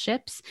lifts all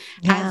ships.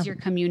 Yeah. As your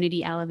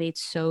community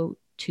elevates, so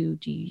too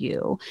do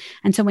you.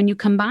 And so when you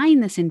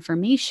combine this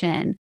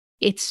information,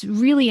 it's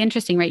really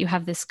interesting, right? You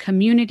have this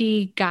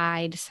community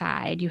guide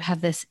side, you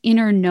have this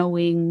inner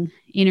knowing,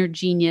 inner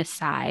genius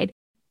side.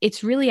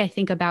 It's really, I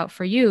think, about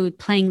for you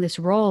playing this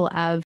role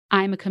of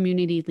I'm a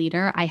community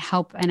leader. I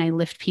help and I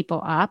lift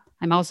people up.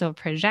 I'm also a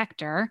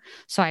projector.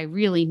 So I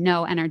really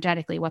know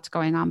energetically what's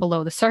going on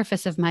below the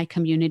surface of my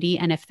community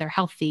and if they're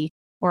healthy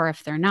or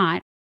if they're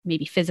not,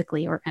 maybe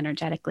physically or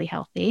energetically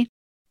healthy.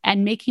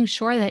 And making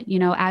sure that, you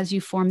know, as you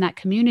form that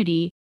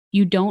community,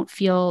 you don't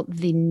feel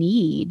the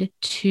need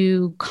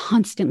to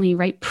constantly,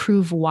 right,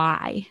 prove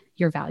why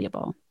you're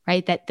valuable,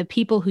 right? That the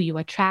people who you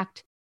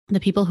attract, the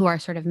people who are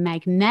sort of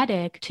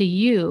magnetic to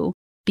you,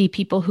 be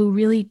people who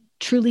really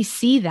truly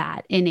see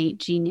that innate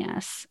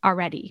genius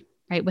already,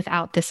 right?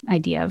 Without this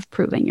idea of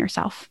proving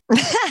yourself.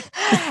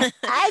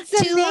 That's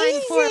 2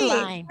 line, 4 amazing.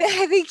 line.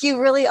 I think you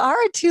really are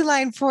a 2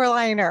 line, 4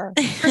 liner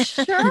for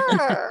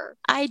sure.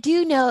 I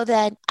do know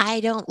that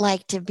I don't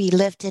like to be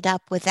lifted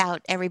up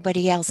without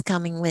everybody else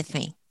coming with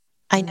me.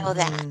 I know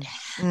that.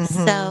 Mm-hmm.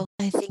 So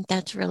I think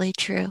that's really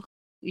true.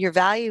 Your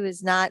value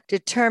is not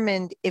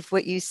determined if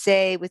what you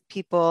say with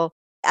people.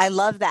 I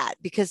love that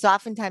because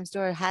oftentimes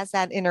Dora has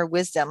that inner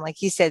wisdom.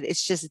 Like you said,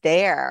 it's just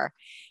there.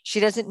 She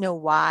doesn't know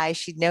why.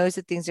 She knows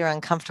that things are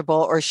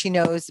uncomfortable or she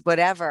knows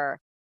whatever.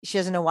 She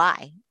doesn't know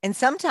why. And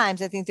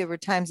sometimes I think there were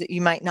times that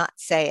you might not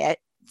say it.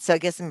 So I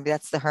guess maybe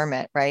that's the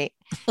hermit, right?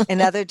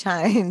 And other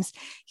times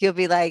you'll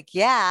be like,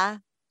 yeah,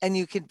 and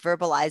you could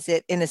verbalize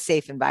it in a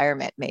safe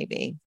environment,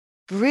 maybe.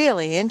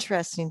 Really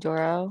interesting,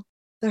 Doro.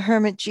 The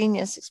hermit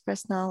genius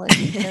expressed knowledge.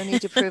 No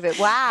need to prove it.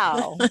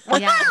 Wow. Wow.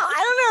 Yeah.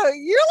 I don't know.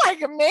 You're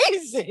like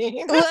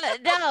amazing. Well,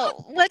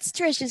 no, what's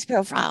Trisha's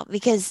profile?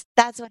 Because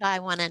that's what I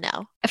want to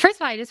know. First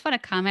of all, I just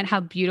want to comment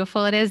how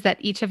beautiful it is that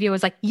each of you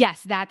was like,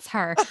 yes, that's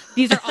her.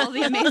 These are all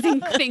the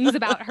amazing things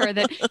about her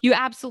that you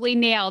absolutely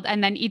nailed.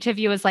 And then each of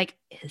you was like,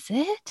 is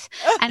it?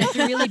 And it's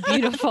really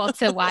beautiful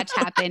to watch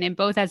happen in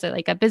both as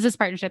a business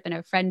partnership and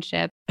a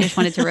friendship. I just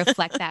wanted to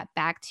reflect that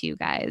back to you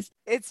guys.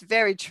 It's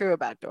very true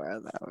about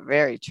Dora, though.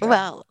 Very true.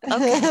 Well,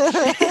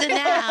 okay. So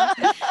now,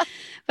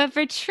 but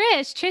for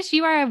Trish,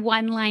 you are a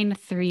 1-line,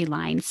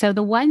 3-line. So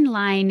the 1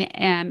 line,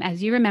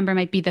 as you remember,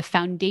 might be the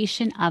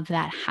foundation of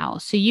that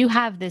house. So you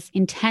have this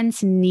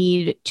intense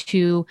need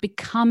to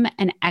become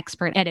an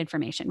expert at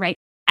information, right?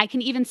 I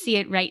can even see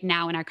it right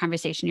now in our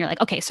conversation. You're like,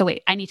 okay, so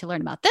wait, I need to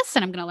learn about this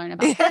and I'm going to learn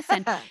about this.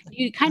 And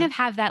you kind of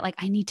have that, like,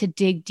 I need to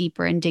dig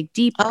deeper and dig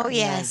deeper. oh,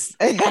 yes.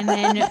 And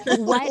then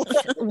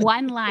what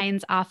 1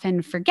 lines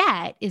often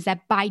forget is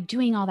that by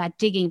doing all that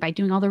digging, by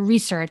doing all the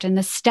research and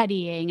the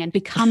studying and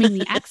becoming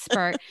the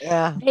expert,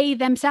 they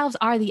themselves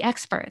are the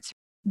experts.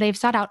 They've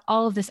sought out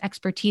all of this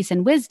expertise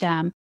and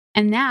wisdom.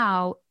 And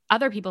now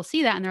other people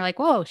see that and they're like,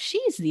 whoa,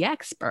 she's the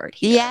expert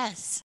here.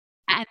 Yes.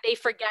 And they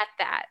forget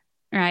that.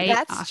 Right?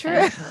 That's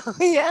often. true.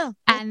 Yeah.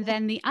 And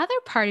then the other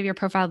part of your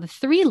profile, the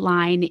 3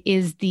 line,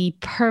 is the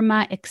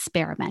perma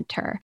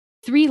experimenter.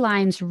 3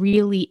 lines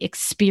really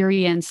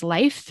experience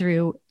life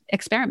through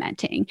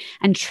experimenting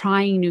and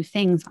trying new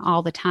things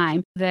all the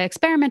time. The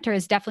experimenter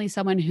is definitely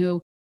someone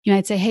who you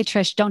might say, hey,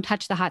 Trish, don't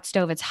touch the hot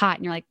stove. It's hot.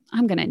 And you're like,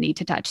 I'm going to need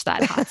to touch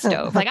that hot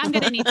stove. Like, I'm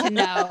going to need to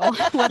know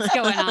what's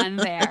going on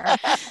there.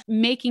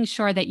 Making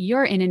sure that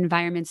you're in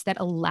environments that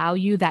allow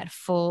you that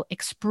full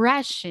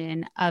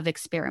expression of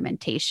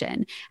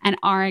experimentation and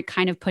aren't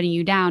kind of putting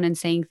you down and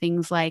saying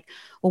things like,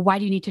 well, why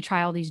do you need to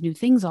try all these new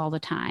things all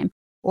the time?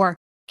 Or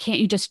can't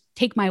you just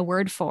take my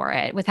word for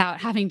it without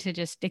having to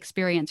just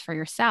experience for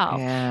yourself?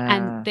 Yeah.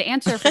 And the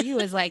answer for you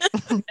is like,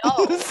 no,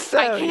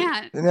 I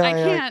can't. No, I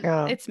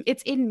can't.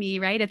 It's in me,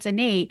 right? It's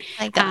innate.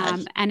 My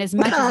God. And as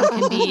much as you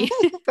can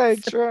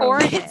be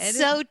supported. It's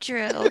so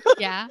true.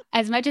 Yeah.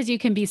 As much as you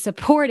can be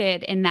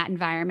supported in that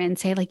environment and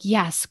say like,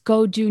 yes,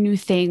 go do new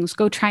things,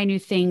 go try new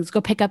things,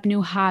 go pick up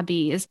new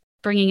hobbies,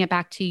 bringing it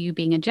back to you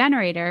being a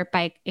generator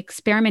by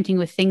experimenting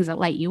with things that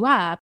light you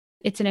up.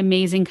 It's an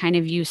amazing kind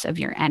of use of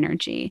your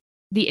energy.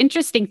 The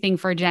interesting thing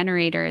for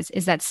generators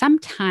is that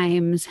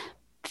sometimes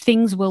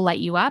things will light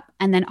you up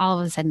and then all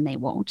of a sudden they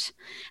won't.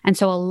 And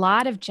so a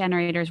lot of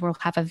generators will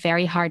have a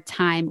very hard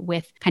time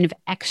with kind of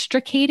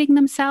extricating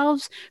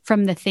themselves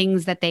from the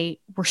things that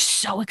they were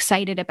so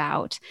excited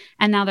about.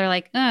 And now they're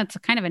like, it's a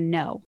kind of a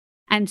no.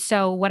 And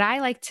so what I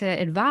like to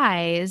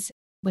advise,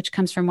 which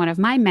comes from one of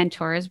my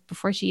mentors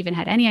before she even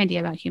had any idea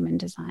about human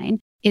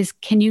design, is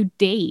can you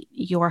date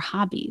your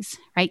hobbies,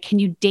 right? Can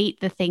you date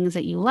the things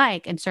that you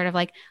like and sort of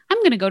like, I'm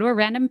going to go to a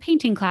random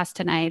painting class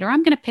tonight, or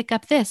I'm going to pick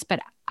up this,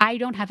 but I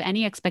don't have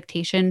any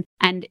expectation.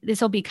 And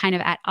this will be kind of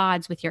at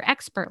odds with your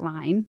expert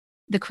line.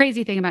 The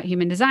crazy thing about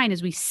human design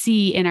is we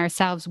see in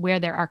ourselves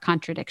where there are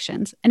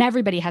contradictions, and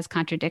everybody has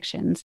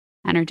contradictions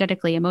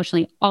energetically,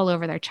 emotionally, all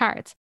over their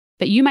charts.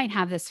 But you might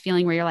have this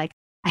feeling where you're like,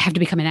 I have to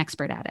become an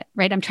expert at it,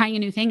 right? I'm trying a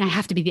new thing. I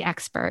have to be the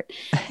expert.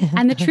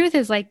 And the truth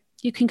is like,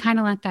 you can kind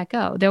of let that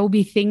go. There will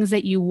be things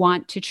that you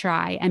want to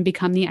try and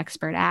become the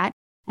expert at.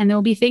 And there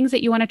will be things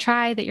that you want to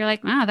try that you're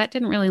like, that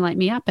didn't really light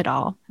me up at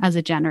all as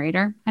a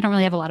generator. I don't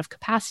really have a lot of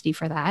capacity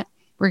for that.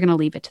 We're going to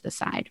leave it to the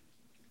side.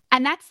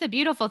 And that's the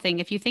beautiful thing.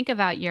 If you think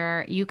about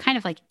you kind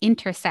of like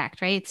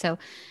intersect, right? So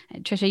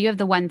Trisha, you have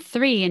the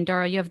 1-3 and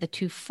Dora, you have the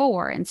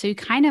 2-4. And so you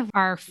kind of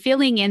are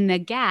filling in the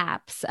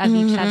gaps of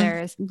each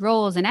other's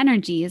roles and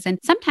energies. And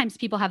sometimes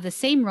people have the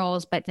same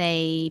roles, but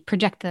they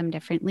project them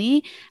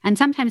differently. And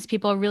sometimes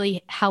people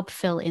really help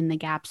fill in the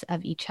gaps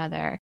of each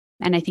other.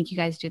 And I think you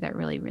guys do that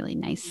really, really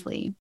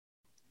nicely.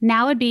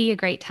 Now would be a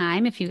great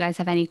time if you guys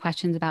have any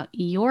questions about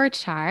your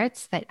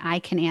charts that I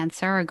can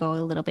answer or go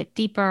a little bit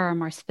deeper or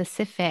more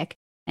specific.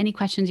 Any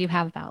questions you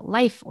have about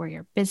life or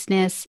your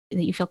business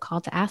that you feel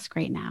called to ask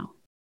right now?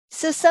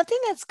 So something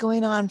that's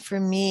going on for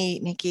me,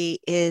 Nikki,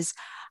 is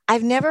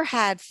I've never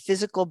had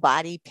physical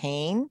body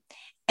pain.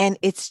 And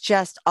it's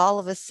just all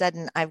of a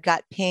sudden I've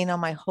got pain on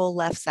my whole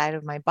left side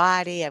of my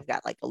body. I've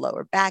got like a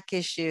lower back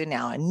issue,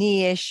 now a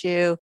knee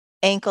issue,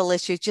 ankle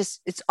issue,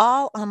 it's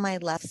all on my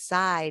left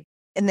side.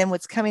 And then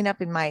what's coming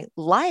up in my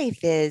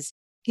life is,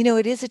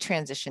 it is a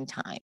transition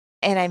time.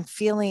 And I'm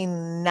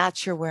feeling not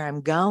sure where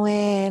I'm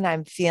going.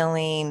 I'm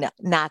feeling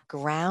not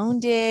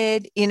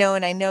grounded,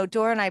 and I know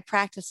Dora and I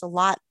practice a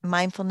lot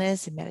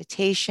mindfulness and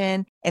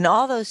meditation and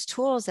all those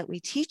tools that we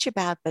teach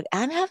about, but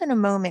I'm having a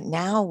moment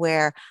now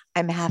where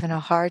I'm having a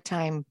hard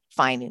time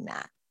finding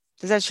that.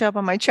 Does that show up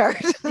on my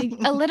chart?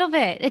 A little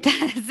bit, it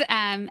does.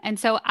 And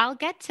so I'll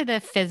get to the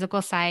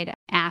physical side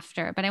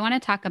after, but I want to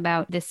talk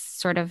about this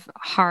sort of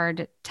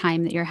hard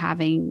time that you're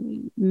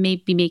having,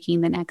 maybe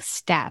making the next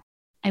step.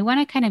 I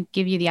want to kind of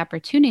give you the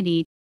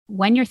opportunity.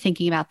 when you're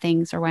thinking about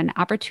things or when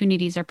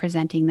opportunities are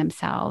presenting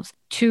themselves,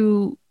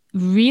 to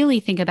really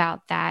think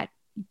about that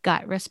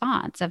gut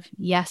response of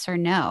yes or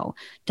no.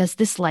 Does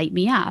this light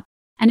me up?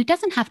 And it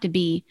doesn't have to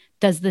be,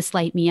 does this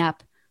light me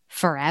up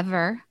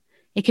forever?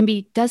 It can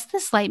be, does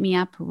this light me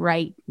up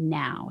right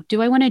now?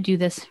 Do I want to do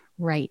this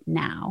right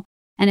now?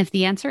 And if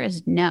the answer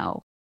is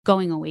no,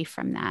 going away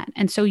from that.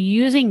 And so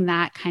using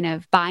that kind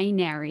of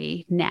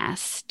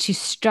binariness to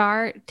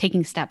start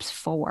taking steps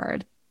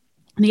forward.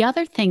 The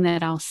other thing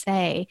that I'll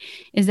say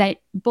is that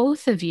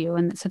both of you,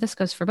 and so this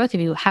goes for both of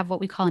you, have what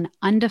we call an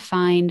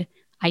undefined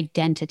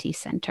identity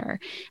center.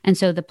 And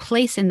so the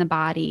place in the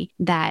body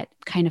that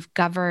kind of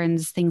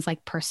governs things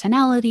like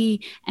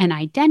personality and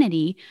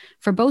identity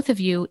for both of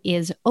you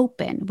is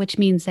open, which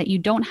means that you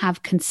don't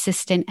have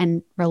consistent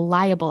and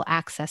reliable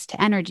access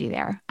to energy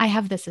there. I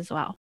have this as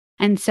well.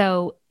 And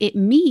so it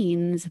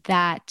means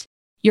that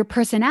your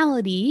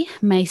personality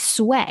may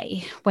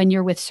sway when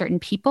you're with certain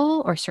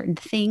people or certain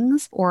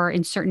things or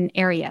in certain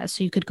areas.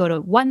 So you could go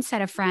to one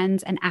set of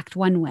friends and act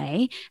one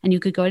way, and you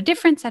could go to a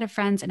different set of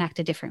friends and act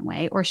a different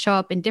way, or show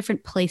up in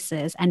different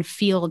places and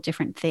feel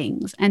different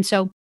things. And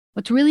so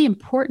what's really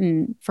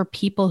important for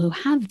people who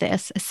have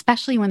this,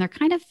 especially when they're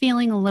kind of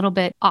feeling a little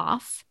bit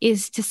off,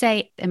 is to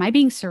say, am I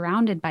being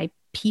surrounded by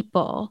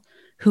people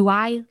who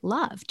I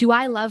love? Do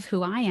I love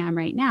who I am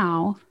right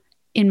now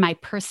in my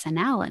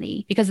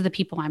personality because of the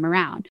people I'm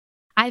around?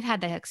 I've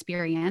had that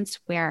experience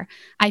where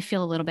I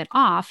feel a little bit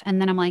off,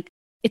 and then I'm like,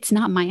 it's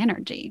not my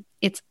energy,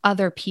 it's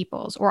other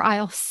people's. Or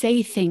I'll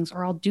say things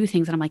or I'll do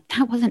things and I'm like,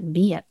 that wasn't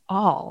me at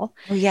all.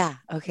 Oh yeah.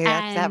 Okay.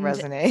 That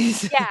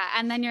resonates. Yeah.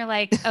 And then you're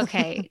like,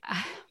 okay,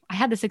 I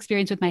had this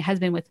experience with my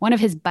husband with one of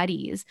his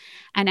buddies.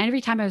 And every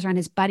time I was around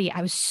his buddy,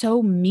 I was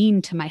so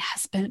mean to my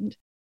husband.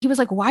 He was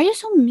like, why are you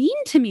so mean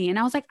to me? And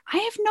I was like, I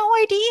have no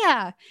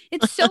idea.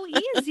 It's so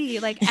easy.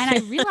 And I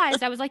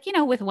realized I was like,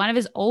 with one of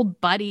his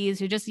old buddies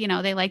who just,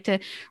 they like to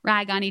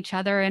rag on each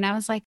other. And I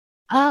was like,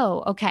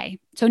 oh, okay.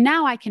 So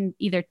now I can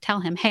either tell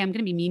him, hey, I'm going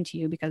to be mean to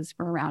you because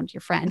we're around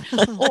your friend,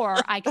 or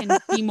I can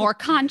be more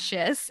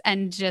conscious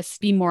and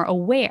just be more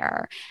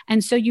aware.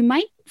 And so you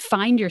might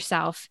find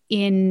yourself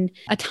in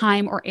a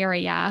time or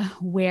area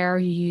where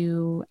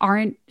you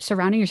aren't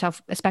surrounding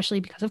yourself, especially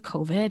because of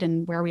COVID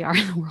and where we are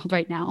in the world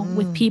right now,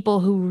 with people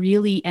who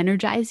really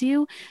energize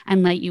you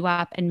and light you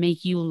up and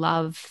make you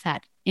love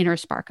that inner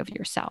spark of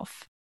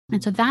yourself.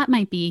 And so that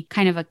might be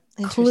kind of a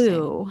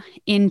clue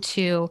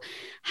into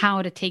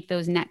how to take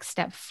those next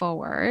steps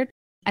forward.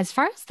 As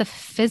far as the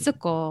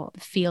physical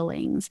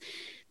feelings,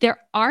 there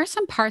are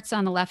some parts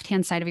on the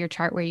left-hand side of your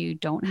chart where you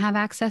don't have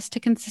access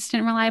to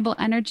consistent, reliable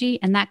energy.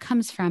 And that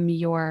comes from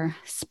your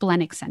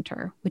splenic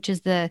center, which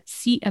is the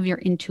seat of your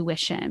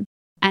intuition.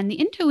 And the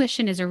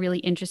intuition is a really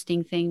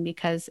interesting thing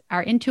because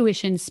our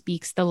intuition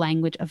speaks the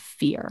language of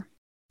fear.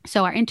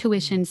 So our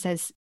intuition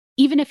says,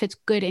 even if it's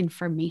good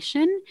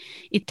information,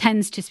 it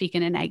tends to speak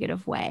in a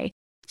negative way.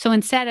 So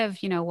instead of,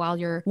 while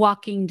you're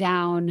walking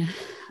down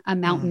a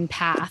mountain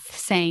path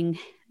saying,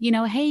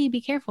 hey, be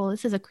careful,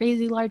 this is a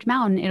crazy large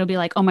mountain, it'll be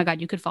like, oh my God,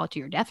 you could fall to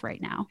your death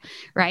right now,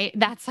 right?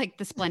 That's like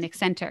the splenic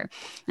center.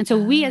 And so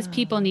we as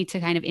people need to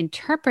kind of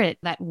interpret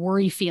that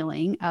worry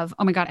feeling of,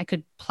 oh my God, I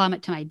could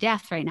plummet to my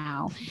death right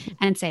now,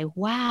 and say,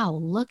 wow,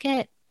 look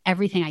at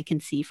everything I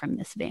can see from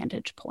this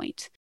vantage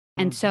point.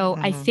 And so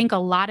I think a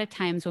lot of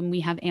times when we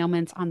have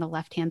ailments on the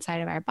left-hand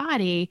side of our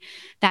body,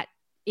 that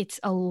it's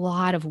a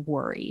lot of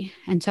worry.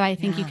 And so I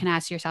think you can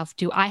ask yourself,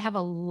 do I have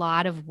a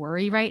lot of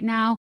worry right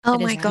now? Oh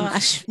my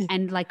gosh.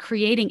 And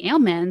creating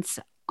ailments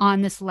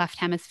on this left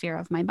hemisphere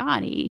of my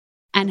body.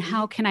 And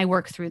how can I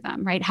work through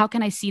them, right? How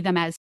can I see them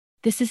as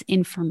this is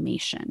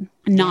information,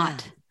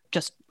 not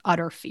just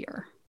utter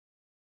fear?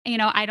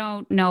 I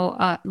don't know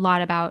a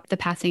lot about the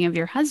passing of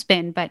your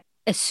husband, but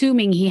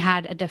assuming he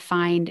had a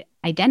defined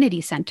identity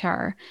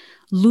center,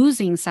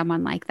 losing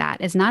someone like that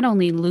is not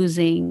only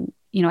losing,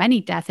 any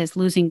death is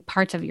losing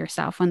parts of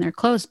yourself when they're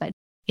close, but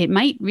it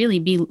might really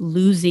be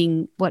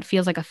losing what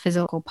feels like a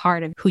physical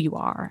part of who you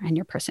are and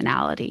your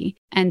personality.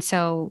 And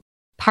so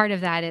part of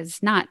that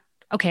is not,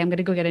 okay, I'm going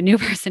to go get a new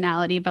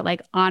personality,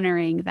 but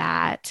honoring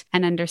that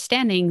and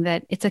understanding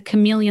that it's a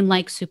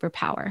chameleon-like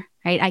superpower,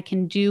 right? I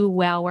can do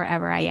well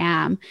wherever I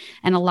am.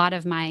 And a lot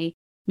of my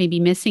maybe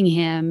missing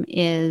him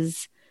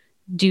is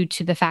due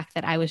to the fact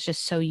that I was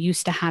just so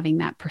used to having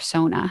that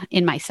persona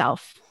in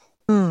myself.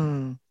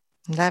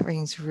 That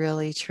rings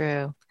really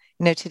true.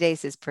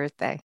 Today's his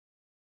birthday.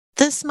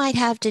 This might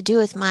have to do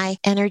with my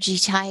energy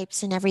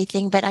types and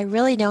everything, but I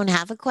really don't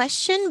have a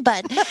question.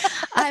 But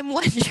I'm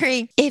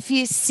wondering if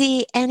you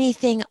see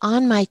anything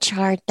on my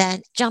chart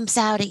that jumps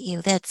out at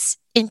you that's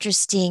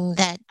interesting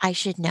that I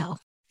should know.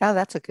 Oh,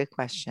 that's a good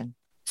question.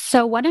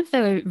 So one of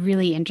the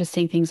really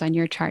interesting things on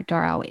your chart,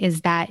 Doro,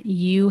 is that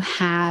you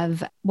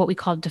have what we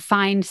call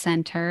defined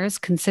centers,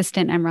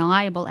 consistent and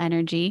reliable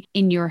energy.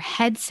 In your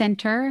head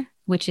center,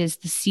 which is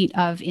the seat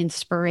of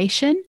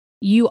inspiration,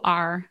 you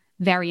are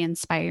very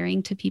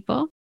inspiring to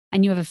people,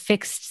 and you have a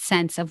fixed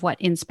sense of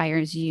what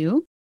inspires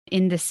you.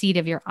 in the seat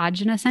of your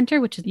ajna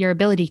center, which is your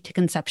ability to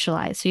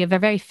conceptualize. So you have a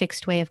very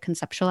fixed way of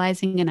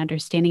conceptualizing and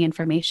understanding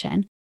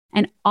information.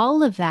 And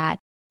all of that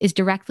is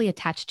directly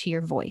attached to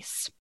your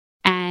voice.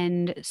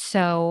 And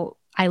so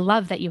I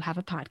love that you have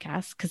a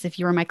podcast, because if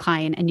you were my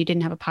client and you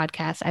didn't have a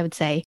podcast, I would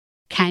say,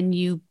 can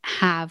you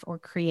have or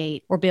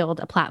create or build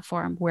a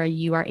platform where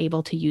you are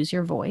able to use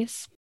your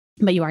voice?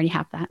 But you already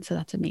have that. So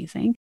that's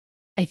amazing.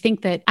 I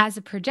think that as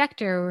a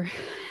projector,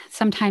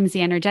 sometimes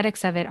the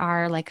energetics of it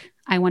are like,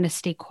 I want to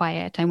stay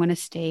quiet. I want to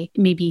stay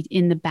maybe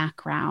in the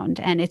background.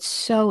 And it's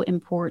so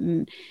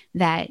important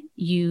that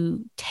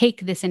you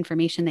take this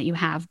information that you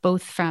have,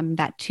 both from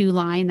that 2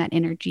 line, that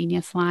inner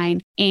genius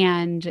line,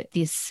 and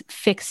this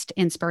fixed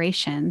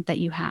inspiration that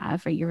you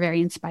have, or you're very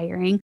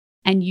inspiring,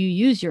 and you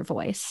use your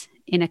voice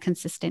in a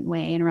consistent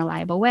way and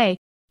reliable way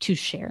to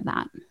share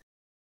that.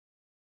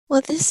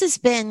 Well, this has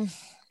been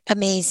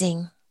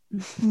amazing.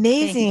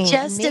 Amazing.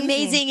 Just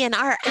amazing. And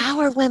our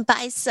hour went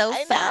by so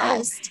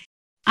fast.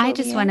 I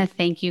just want to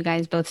thank you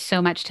guys both so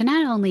much to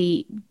not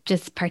only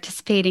just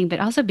participating,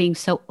 but also being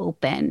so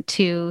open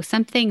to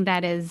something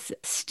that is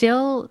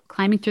still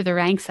climbing through the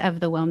ranks of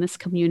the wellness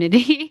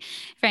community,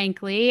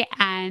 frankly,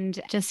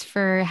 and just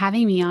for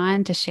having me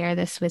on to share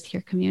this with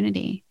your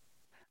community.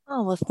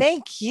 Oh, well,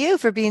 thank you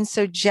for being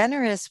so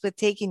generous with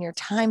taking your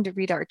time to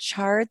read our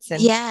charts and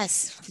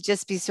to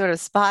just be sort of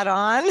spot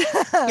on.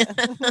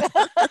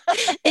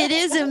 It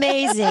is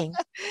amazing.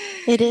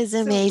 It is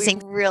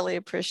amazing. So we really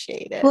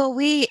appreciate it. Well,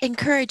 we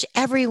encourage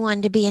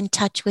everyone to be in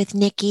touch with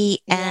Nikki,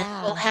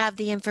 and we'll have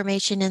the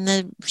information in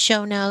the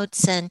show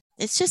notes. And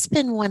it's just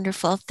been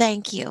wonderful.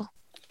 Thank you.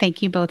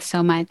 Thank you both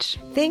so much.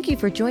 Thank you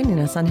for joining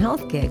us on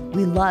Health Gig.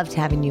 We loved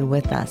having you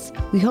with us.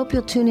 We hope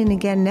you'll tune in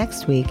again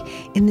next week.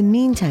 In the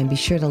meantime, be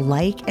sure to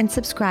like and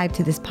subscribe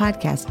to this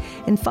podcast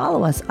and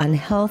follow us on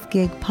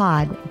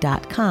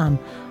healthgigpod.com.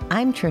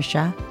 I'm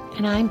Trisha.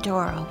 And I'm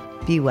Doro.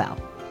 Be well.